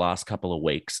this for the last couple of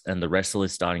weeks, and the wrestle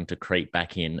is starting to creep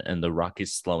back in and the ruck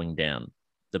is slowing down.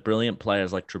 The brilliant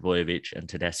players like Trbojevic and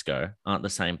Tedesco aren't the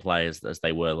same players as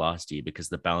they were last year because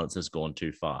the balance has gone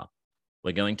too far.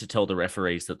 We're going to tell the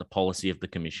referees that the policy of the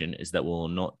commission is that we will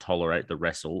not tolerate the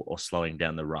wrestle or slowing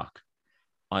down the ruck.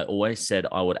 I always said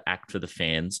I would act for the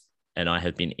fans, and I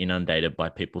have been inundated by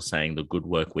people saying the good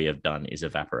work we have done is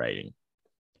evaporating.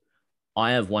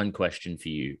 I have one question for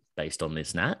you based on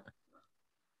this, Nat.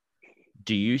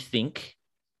 Do you think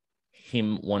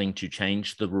him wanting to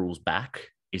change the rules back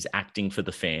is acting for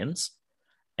the fans?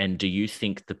 And do you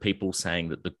think the people saying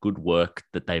that the good work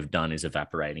that they've done is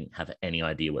evaporating have any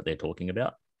idea what they're talking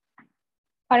about?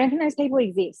 I don't think those people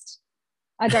exist.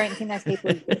 I don't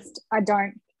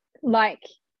like,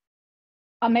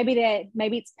 maybe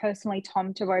it's personally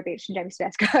Tom Trbojevic and James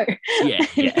Tedesco. Yeah.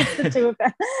 The two of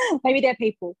them. Maybe they're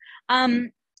people.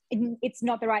 It's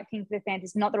not the right thing for the fans.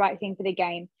 It's not the right thing for the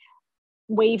game.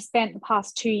 We've spent the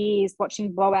past 2 years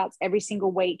watching blowouts every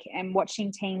single week and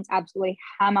watching teams absolutely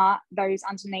hammer those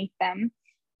underneath them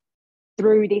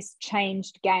through this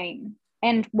changed game.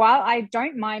 And while I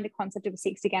don't mind the concept of a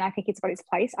 6 again, I think it's got its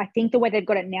place. I think the way they've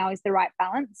got it now is the right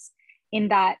balance, in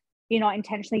that you're not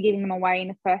intentionally giving them away in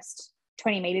the first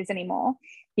 20 metres anymore.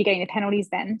 You're getting the penalties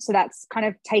then. So that's kind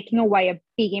of taking away a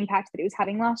big impact that it was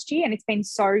having last year. And it's been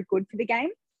so good for the game.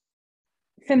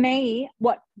 For me,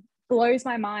 what blows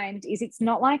my mind is it's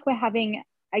not like we're having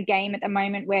a game at the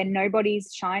moment where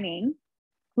nobody's shining.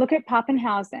 Look at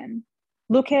Pappenhausen.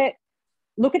 Look at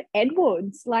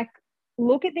Edwards. Like,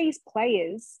 look at these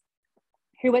players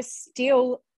who are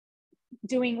still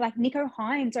doing, like Nico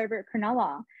Hines over at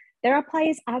Cronulla. There are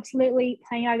players absolutely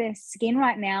playing out of their skin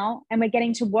right now, and we're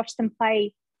getting to watch them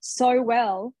play so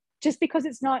well just because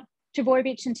it's not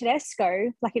Trbojevic and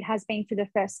Tedesco like it has been for the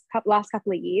last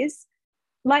couple of years.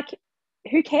 Like,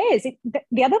 who cares?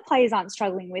 The other players aren't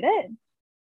struggling with it.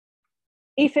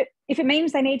 If it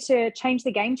means they need to change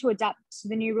the game to adapt to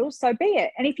the new rules, so be it.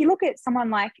 And if you look at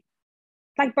someone like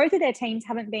both of their teams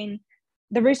haven't been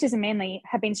the Roosters and Manly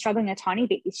have been struggling a tiny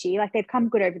bit this year. Like they've come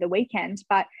good over the weekend,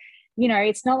 but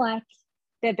it's not like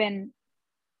they've been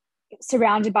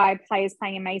surrounded by players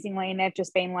playing amazingly and they've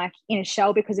just been like in a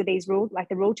shell because of these rules, like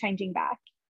the rule changing back.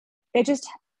 They're just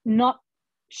not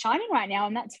shining right now,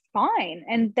 and that's fine.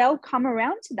 And they'll come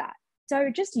around to that. So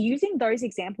just using those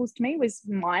examples to me was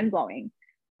mind-blowing.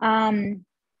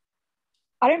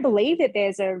 I don't believe that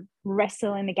there's a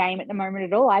wrestle in the game at the moment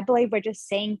at all. I believe we're just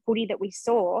seeing footy that we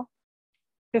saw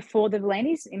before the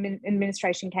V'landys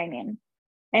administration came in.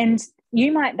 And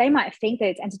they might think that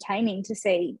it's entertaining to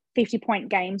see 50-point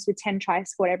games with 10 tries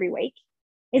scored every week.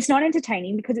 It's not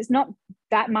entertaining because it's not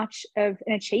that much of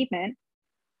an achievement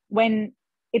when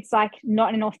it's like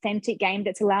not an authentic game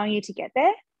that's allowing you to get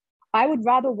there. I would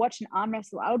rather watch an arm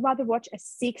wrestle. I would rather watch a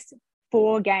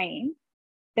 6-4 game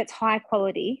that's high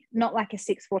quality, not like a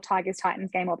 6-4 Tigers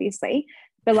Titans game, obviously,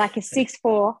 but like a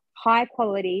 6-4 high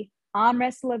quality arm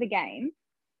wrestle of a game.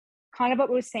 Kind of what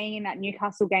we were seeing in that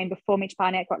Newcastle game before Mitch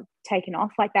Barnett got taken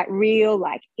off, like that real,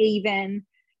 like even,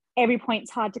 every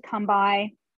point's hard to come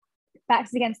by,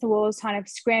 backs against the walls, kind of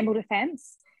scramble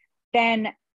defense,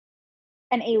 then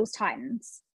an Eels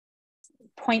Titans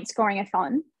point scoring a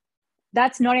thon.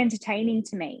 That's not entertaining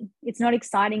to me. It's not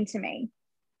exciting to me.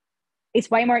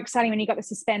 It's way more exciting when you got the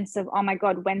suspense of, oh my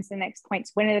God, when are the next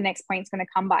points going to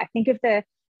come by? Think of the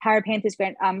Para Panthers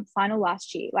grand final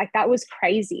last year. Like that was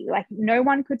crazy. Like no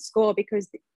one could score because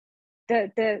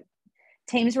the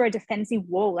teams were a defensive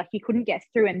wall. Like you couldn't get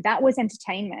through, and that was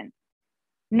entertainment.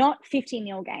 Not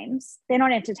 50-0 games. They're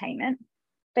not entertainment.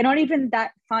 They're not even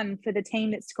that fun for the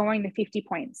team that's scoring the 50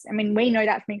 points. I mean, we know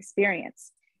that from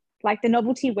experience. Like the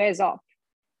novelty wears off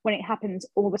when it happens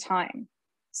all the time.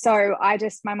 So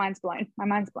my mind's blown. My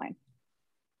mind's blown.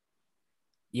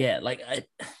 Yeah, like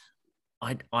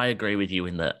I agree with you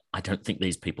in that I don't think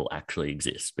these people actually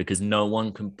exist, because no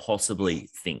one can possibly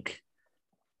think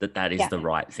that is the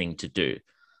right thing to do.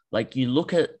 Like you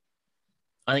look at,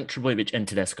 I think Trbojevic and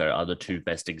Tedesco are the two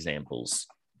best examples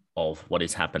of what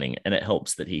is happening. And it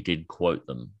helps that he did quote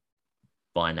them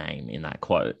by name in that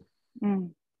quote.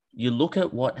 You look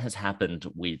at what has happened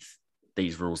with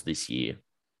these rules this year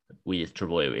with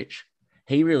Trbojevic.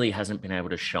 He really hasn't been able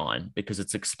to shine because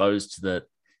it's exposed that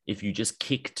if you just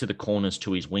kick to the corners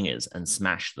to his wingers and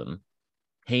smash them,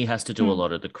 he has to do a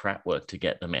lot of the crap work to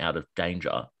get them out of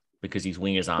danger because his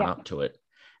wingers aren't up to it.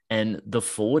 And the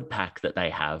forward pack that they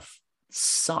have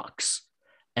sucks.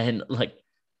 And like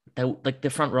the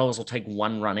front rowers will take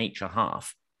one run each a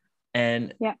half.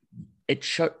 And it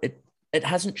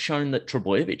hasn't shown that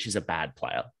Trbojevic is a bad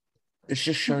player. It's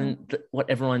just shown that what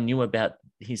everyone knew about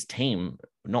his team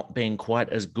not being quite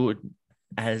as good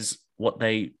as what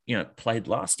they, played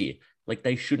last year. Like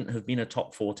they shouldn't have been a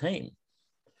top 4 team.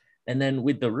 And then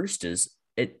with the Roosters,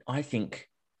 I think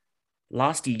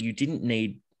last year you didn't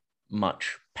need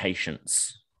much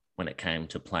patience when it came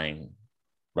to playing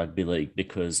rugby league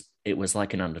because it was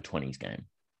like an under-20s game.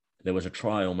 There was a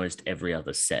try almost every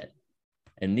other set.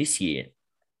 And this year,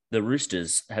 the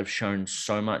Roosters have shown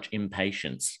so much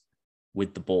impatience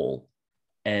with the ball,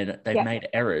 and they've made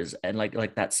errors. And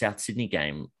like that South Sydney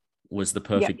game was the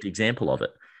perfect example of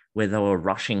it, where they were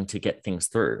rushing to get things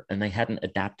through and they hadn't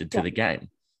adapted to the game.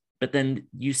 But then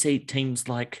you see teams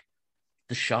like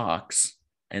the Sharks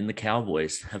and the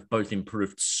Cowboys have both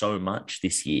improved so much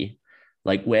this year.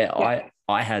 Like where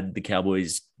I had the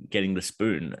Cowboys getting the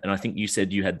spoon, and I think you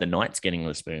said you had the Knights getting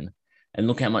the spoon. And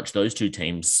look how much those two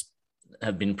teams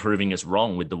have been proving us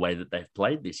wrong with the way that they've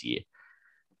played this year.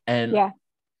 And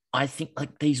I think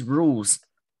like these rules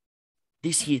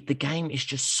this year, the game is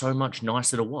just so much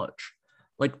nicer to watch.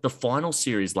 Like the final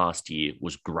series last year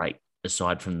was great,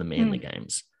 aside from the Manly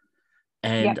games.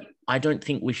 And I don't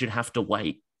think we should have to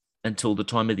wait until the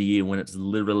time of the year when it's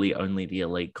literally only the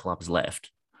elite clubs left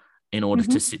in order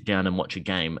to sit down and watch a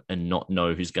game and not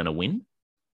know who's going to win.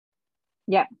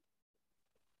 Yeah.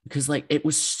 Because like it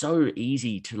was so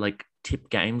easy to like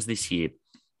tip games this year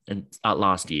and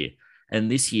last year. And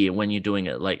this year, when you're doing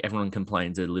it, like everyone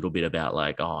complains a little bit about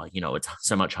like, oh, it's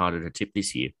so much harder to tip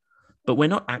this year. But we're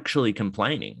not actually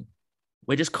complaining.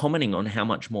 We're just commenting on how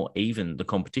much more even the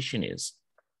competition is.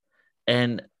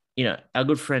 And, our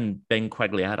good friend Ben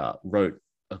Quagliata wrote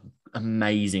an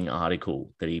amazing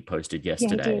article that he posted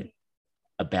yesterday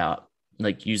about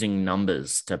like using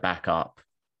numbers to back up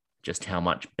just how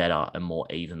much better and more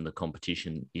even the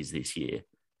competition is this year.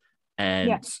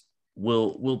 And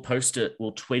we'll post it,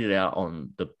 we'll tweet it out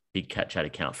on the Big Cat Chat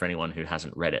account for anyone who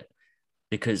hasn't read it,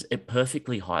 because it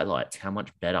perfectly highlights how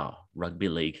much better rugby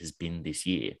league has been this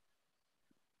year.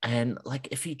 And like,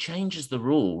 if he changes the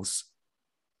rules,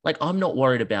 like I'm not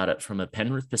worried about it from a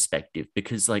Penrith perspective,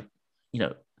 because like you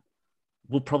know,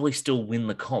 we'll probably still win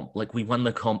the comp. Like we won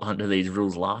the comp under these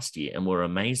rules last year and we're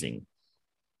amazing.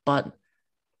 But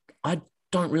I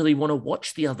don't really want to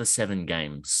watch the other 7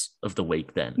 games of the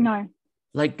week then. No.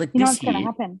 Like You know this what's going to year,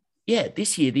 happen? yeah,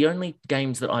 this year, the only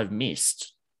games that I've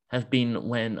missed have been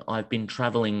when I've been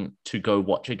traveling to go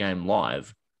watch a game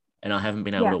live and I haven't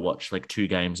been able Yeah. to watch like 2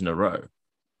 games in a row.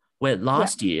 Where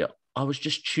last year, I was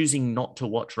just choosing not to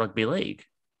watch rugby league.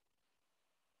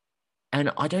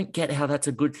 And I don't get how that's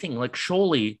a good thing. Like,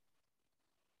 surely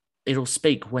it'll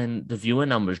speak when the viewer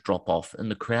numbers drop off and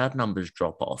the crowd numbers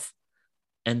drop off,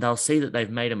 and they'll see that they've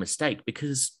made a mistake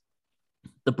because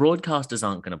the broadcasters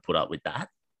aren't going to put up with that.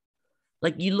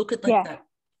 Like, you look at that.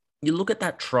 You look at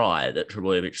that try that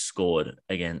Trbojevic scored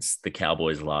against the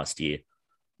Cowboys last year,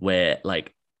 where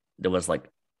like there was like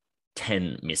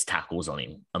 10 missed tackles on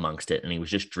him amongst it, and he was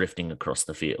just drifting across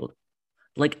the field.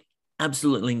 Like,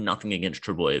 absolutely nothing against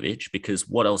Trbojevic, because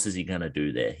what else is he going to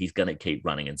do there? He's going to keep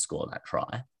running and score that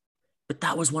try. But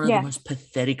that was one of the most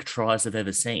pathetic tries I've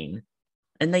ever seen.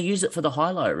 And they use it for the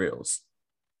highlight reels.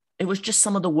 It was just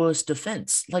some of the worst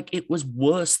defense. Like, it was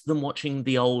worse than watching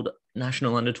the old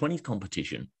national under-20s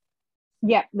competition.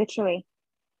 Yeah, literally.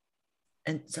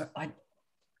 And so I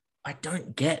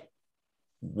don't get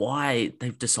why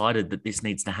they've decided that this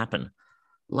needs to happen.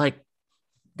 Like,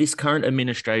 this current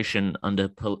administration under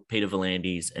Peter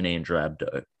V'landys and Andrew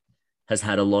Abdo has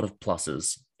had a lot of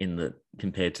pluses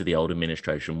compared to the old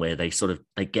administration, where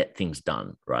they get things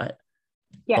done, right?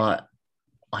 Yeah. But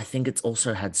I think it's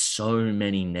also had so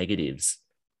many negatives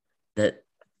that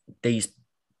these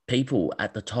people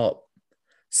at the top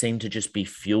seem to just be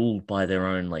fueled by their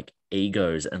own like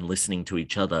egos and listening to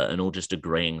each other and all just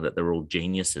agreeing that they're all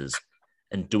geniuses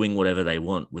and doing whatever they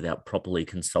want without properly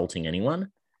consulting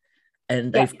anyone.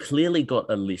 And they've clearly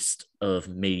got a list of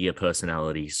media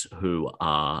personalities who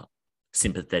are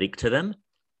sympathetic to them,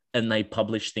 and they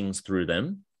publish things through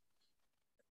them.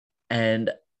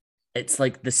 And it's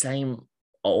like the same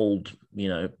old,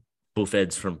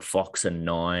 buffheads from Fox and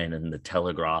Nine and the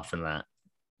Telegraph and that.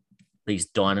 These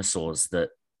dinosaurs that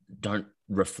don't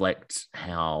reflect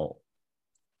how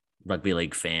rugby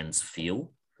league fans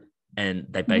feel. And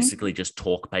they basically just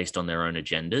talk based on their own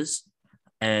agendas.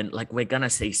 And like, we're going to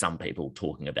see some people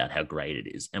talking about how great it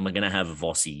is. And we're going to have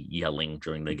Vossi yelling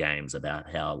during the games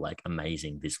about how like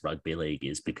amazing this rugby league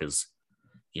is because,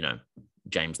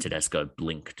 James Tedesco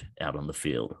blinked out on the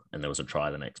field and there was a try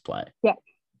the next play. Yeah.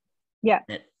 Yeah.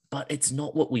 But it's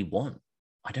not what we want.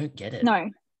 I don't get it.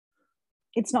 No,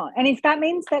 it's not. And if that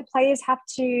means that players have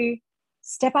to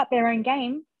step up their own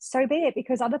game, so be it,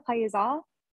 because other players are.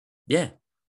 Yeah.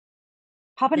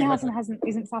 Pappenhausen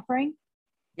isn't suffering.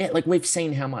 Yeah, like we've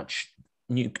seen how much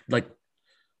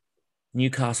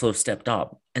Newcastle have stepped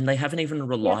up, and they haven't even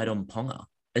relied on Ponga.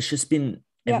 It's just been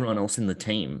everyone else in the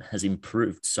team has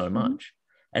improved so much,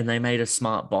 and they made a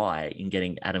smart buy in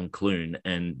getting Adam Clune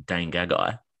and Dane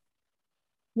Gagai.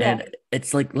 Yeah. And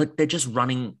it's like they're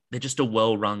just a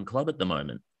well-run club at the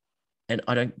moment, and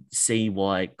I don't see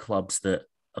why clubs that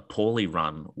are poorly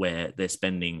run, where they're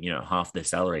spending half their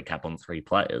salary cap on 3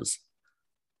 players.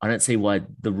 I don't see why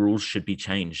the rules should be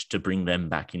changed to bring them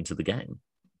back into the game.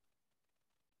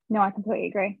 No, I completely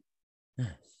agree.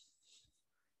 Yeah.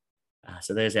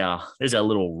 So there's our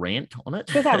little rant on it.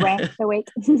 There's our rant for the week.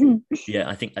 Yeah,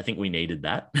 I think we needed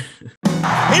that.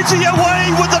 Into your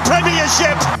way with the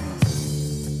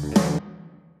premiership.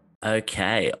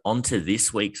 Okay, on to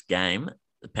this week's game.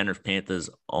 The Penrith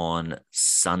Panthers on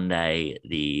Sunday,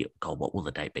 what will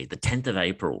the date be? The 10th of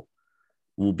April.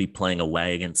 Will be playing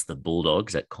away against the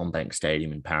Bulldogs at CommBank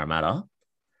Stadium in Parramatta.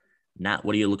 Nat,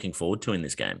 what are you looking forward to in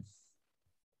this game?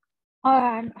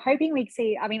 I'm hoping we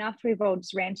see, after we've all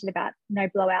just ranted about no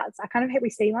blowouts, I kind of hope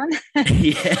we see one.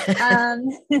 Yeah.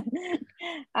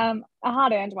 A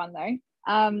hard-earned one, though.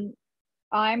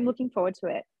 I'm looking forward to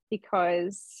it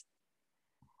because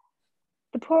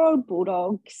the poor old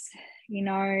Bulldogs,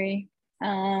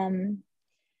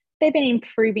 they've been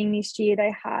improving this year.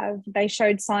 They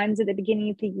showed signs at the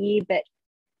beginning of the year, but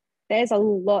there's a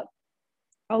long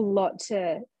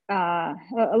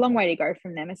way to go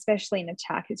from them, especially in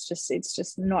attack. It's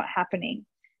just not happening.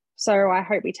 So I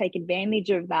hope we take advantage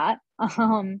of that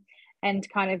and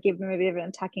kind of give them a bit of an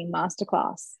attacking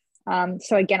masterclass.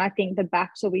 So again, I think the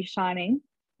backs will be shining.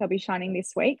 They'll be shining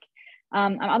this week.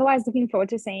 I'm otherwise looking forward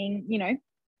to seeing,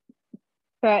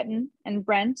 Burton and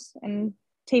Brent and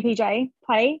TPJ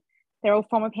play. They're all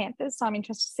former Panthers, so I'm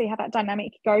interested to see how that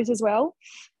dynamic goes as well.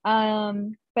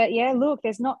 But yeah, look,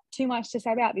 there's not too much to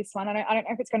say about this one. I don't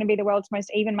know if it's going to be the world's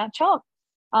most even matchup.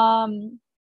 I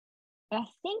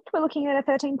think we're looking at a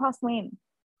 13-pass win.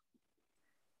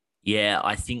 Yeah,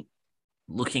 I think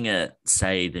looking at,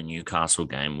 say, the Newcastle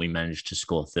game, we managed to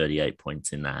score 38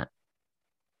 points in that.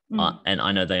 And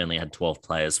I know they only had 12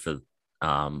 players for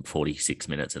 46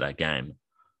 minutes of that game,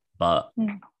 but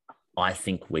I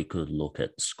think we could look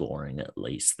at scoring at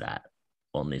least that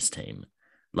on this team.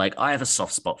 Like, I have a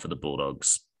soft spot for the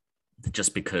Bulldogs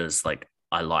just because, like,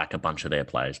 I like a bunch of their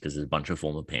players because there's a bunch of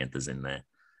former Panthers in there.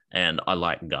 And I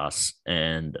like Gus,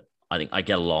 and I think I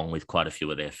get along with quite a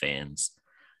few of their fans.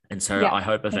 And so I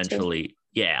hope eventually,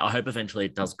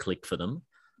 it does click for them,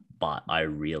 but I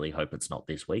really hope it's not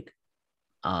this week.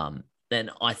 Then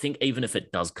I think even if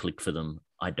it does click for them,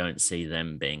 I don't see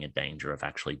them being a danger of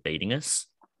actually beating us.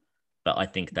 But I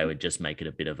think they would just make it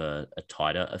a bit of a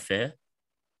tighter affair.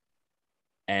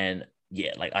 And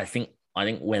yeah, like I think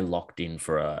we're locked in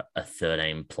for a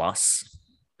 13 plus,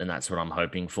 and that's what I'm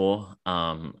hoping for.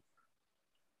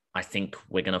 I think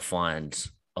we're going to find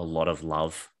a lot of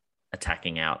love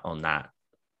attacking out on that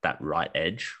right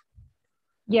edge.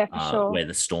 Yeah, for sure. Where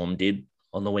the Storm did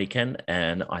on the weekend.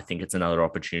 And I think it's another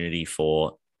opportunity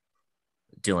for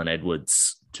Dylan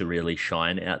Edwards to really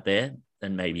shine out there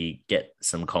and maybe get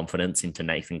some confidence into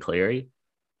Nathan Cleary.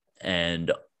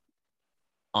 And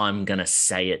I'm going to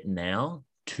say it now,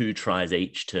 2 tries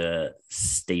each to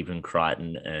Stephen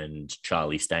Crichton and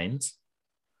Charlie Staines.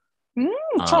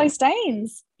 Charlie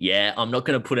Staines. Yeah, I'm not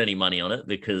going to put any money on it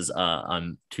because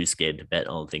I'm too scared to bet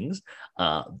on things.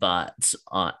 But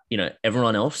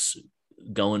everyone else,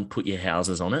 go and put your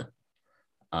houses on it.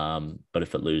 But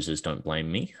if it loses, don't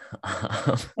blame me.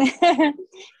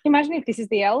 Imagine if this is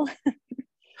the L.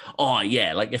 Oh,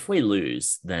 yeah. Like, if we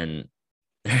lose, then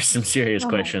there's some serious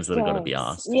questions that have got to be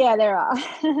asked. Yeah, there are.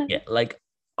 Yeah, like,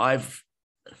 I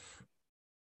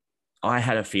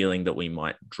had a feeling that we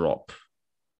might drop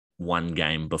one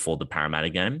game before the Parramatta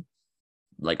game.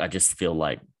 Like, I just feel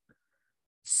like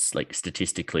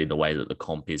statistically, the way that the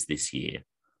comp is this year,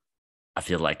 I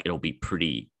feel like it'll be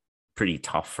pretty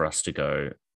tough for us to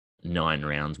go 9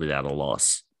 rounds without a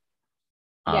loss.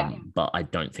 But I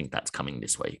don't think that's coming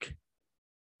this week.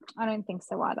 I don't think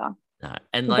so either. No.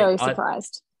 And very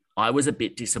surprised. I was a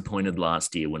bit disappointed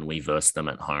last year when we versed them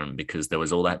at home because there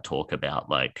was all that talk about,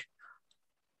 like,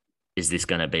 is this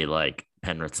going to be like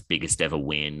Penrith's biggest ever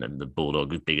win and the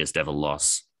Bulldogs' biggest ever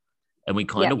loss? And we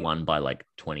kind of won by like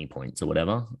 20 points or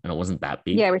whatever. And it wasn't that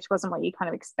big. Yeah, which wasn't what you kind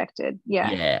of expected.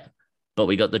 Yeah. Yeah. But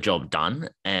we got the job done.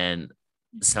 And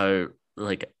so,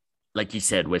 like you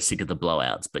said, we're sick of the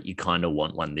blowouts, but you kind of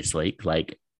want one this week.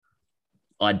 Like,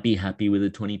 I'd be happy with a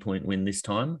 20-point win this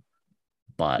time,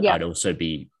 but I'd also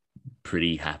be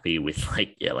pretty happy with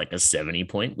like a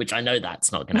 70-point, which I know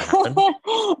that's not going to happen,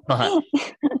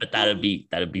 but that'd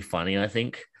be funny, I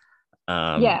think.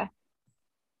 I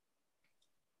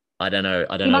don't know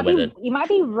whether you might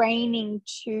be raining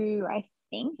too, I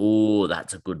think. Oh,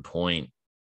 that's a good point.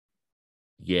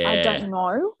 Yeah, I don't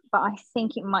know, but I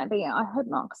think it might be. I hope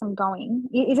not, because I'm going.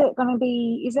 Is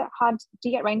it hard? Do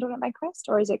you get rained on at Baycrest,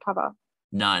 or is it cover?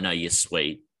 No, you're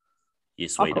sweet. You're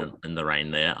sweet in the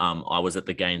rain there. I was at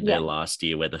the game there last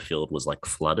year where the field was like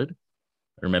flooded.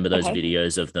 Remember those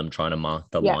videos of them trying to mark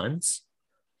the lines?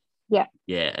 Yeah.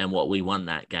 Yeah, and we won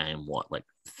that game,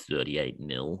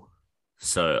 38-0.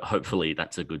 So hopefully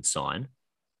that's a good sign.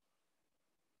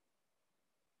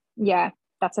 Yeah,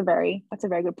 that's a very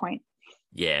good point.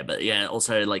 Yeah, but yeah,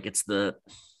 also like it's the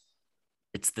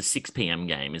 6 p.m.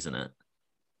 game, isn't it?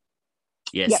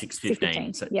 Yeah,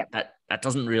 6:15. So that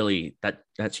doesn't really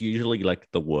that's usually like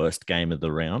the worst game of the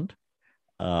round.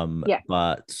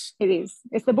 But it is.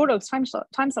 It's the Bulldogs time slot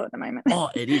at the moment. Oh,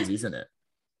 it is, isn't it?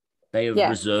 They have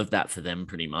reserved that for them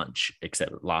pretty much,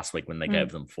 except last week when they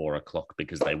gave them 4:00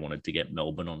 because they wanted to get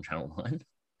Melbourne on Channel 9.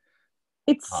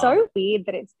 It's so weird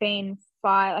that it's been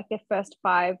 5, like their first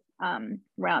 5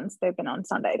 rounds they've been on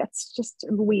Sunday. That's just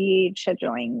a weird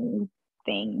scheduling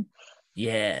thing.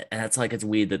 Yeah, and it's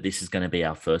weird that this is going to be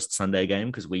our first Sunday game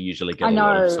because we usually get a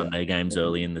lot of Sunday games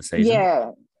early in the season.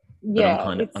 Yeah.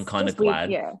 I'm kind of glad.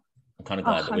 Weird, I'm kind of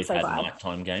glad that we've had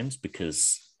nighttime games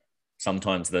because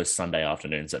sometimes those Sunday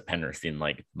afternoons at Penrith in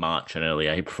like March and early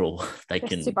April, they're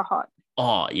super hot.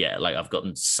 Oh yeah, like I've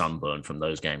gotten sunburned from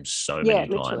those games so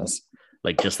many times.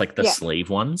 Like just like the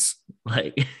sleeve ones,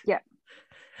 like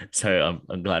So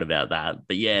I'm glad about that.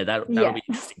 But yeah, that'll be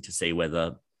interesting to see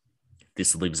whether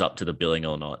this lives up to the billing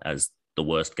or not as the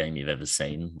worst game you've ever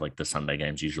seen, like the Sunday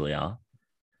games usually are.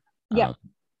 Yeah.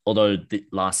 Although the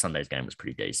last Sunday's game was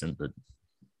pretty decent, the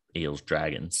Eels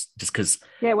Dragons, just because.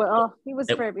 Yeah, well, it was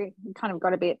for a bit, kind of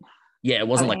got a bit. Yeah, it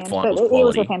wasn't like finals quality.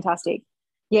 Eels were fantastic.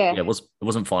 Yeah. Yeah, it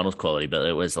wasn't finals quality, but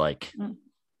it was like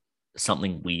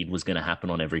something weird was going to happen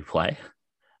on every play.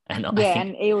 And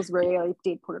and Eels really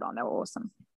did put it on. They were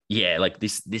awesome. Yeah, like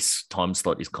this time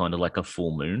slot is kind of like a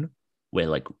full moon where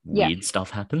like weird stuff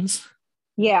happens.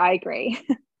 Yeah, I agree.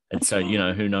 And so,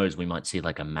 who knows, we might see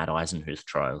like a Matt Eisenhuth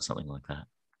try or something like that.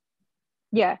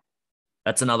 Yeah.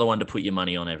 That's another one to put your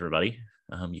money on, everybody.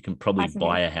 You can probably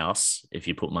buy a house if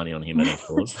you put money on him and he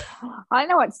scores. I don't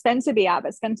know what Spencer be at,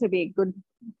 but Spencer would be a good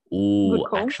call.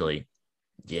 Actually,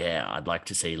 yeah, I'd like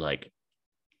to see like,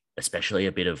 especially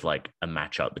a bit of like a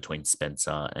matchup between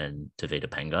Spencer and Tavita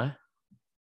Pangai.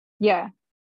 Yeah,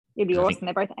 it'd be awesome.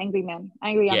 They're both angry young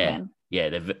men. Yeah,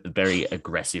 they're very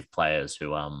aggressive players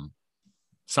who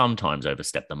sometimes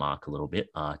overstep the mark a little bit.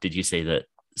 Did you see that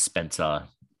Spencer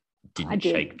didn't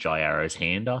shake Jai Arrow's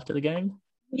hand after the game?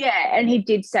 Yeah, and he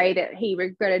did say that he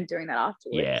regretted doing that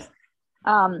afterwards. Yeah.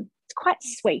 It's quite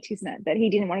sweet, isn't it, that he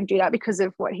didn't want to do that because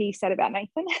of what he said about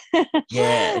Nathan.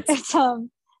 Yeah. It's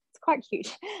quite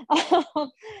cute.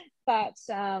 But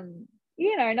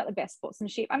not the best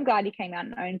sportsmanship. I'm glad he came out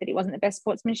and owned that it wasn't the best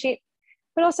sportsmanship.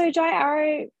 But also Jai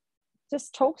Arrow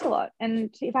just talks a lot.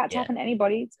 And if that's happened to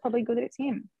anybody, it's probably good that it's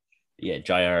him. Yeah,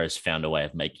 Jai Arrow's found a way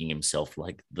of making himself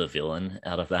like the villain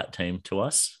out of that team to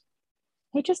us.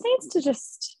 He just needs to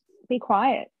just be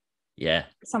quiet. Yeah.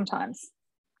 Sometimes.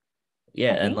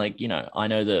 Yeah, and like, I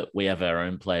know that we have our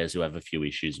own players who have a few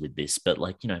issues with this, but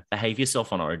like, behave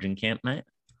yourself on Origin camp, mate.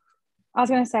 I was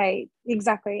going to say,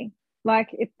 exactly. Like,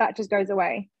 if that just goes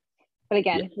away. But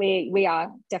again, we are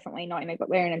definitely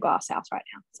we're in a glass house right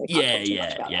now. So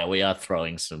yeah. We are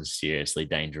throwing some seriously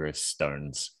dangerous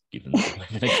stones, given that we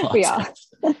live in a glass we are.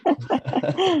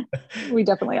 House. We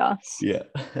definitely are. Yeah.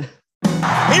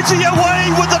 Is he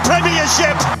away with the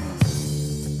premiership?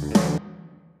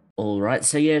 All right.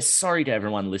 So, yeah, sorry to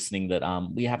everyone listening that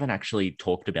we haven't actually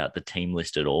talked about the team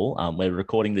list at all. We're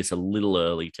recording this a little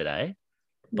early today,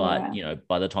 but,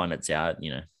 by the time it's out,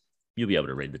 you'll be able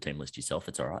to read the team list yourself.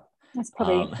 It's all right. That's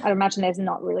probably, I'd imagine there's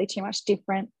not really too much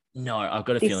different. No, I've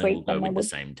got a feeling we'll go with the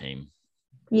same team.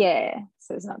 Yeah.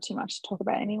 So there's not too much to talk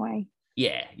about anyway.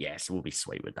 Yeah. So we'll be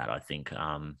sweet with that, I think.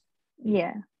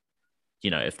 Yeah.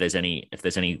 If there's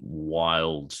any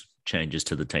wild changes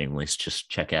to the team list, just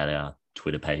check out our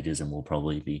Twitter pages and we'll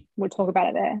talk about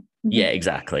it there. Yeah,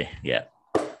 exactly. Yeah.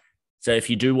 So if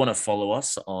you do want to follow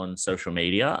us on social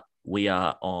media, we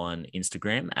are on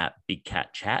Instagram at Big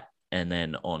Cat Chat and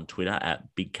then on Twitter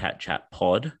at Big Cat Chat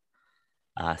Pod.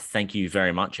 Thank you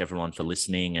very much, everyone, for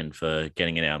listening and for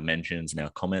getting in our mentions and our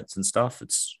comments and stuff.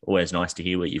 It's always nice to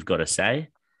hear what you've got to say.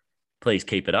 Please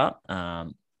keep it up.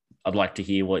 I'd like to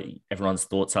hear what everyone's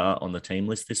thoughts are on the team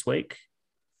list this week.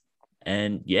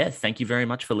 And yeah, thank you very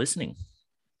much for listening.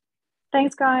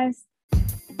 Thanks, guys.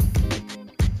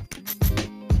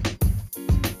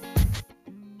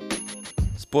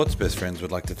 Sports Best Friends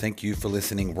would like to thank you for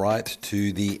listening right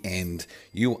to the end.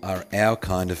 You are our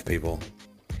kind of people.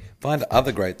 Find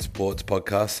other great sports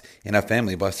podcasts in our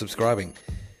family by subscribing.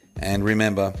 And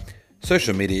remember,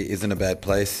 social media isn't a bad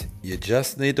place. You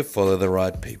just need to follow the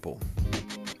right people.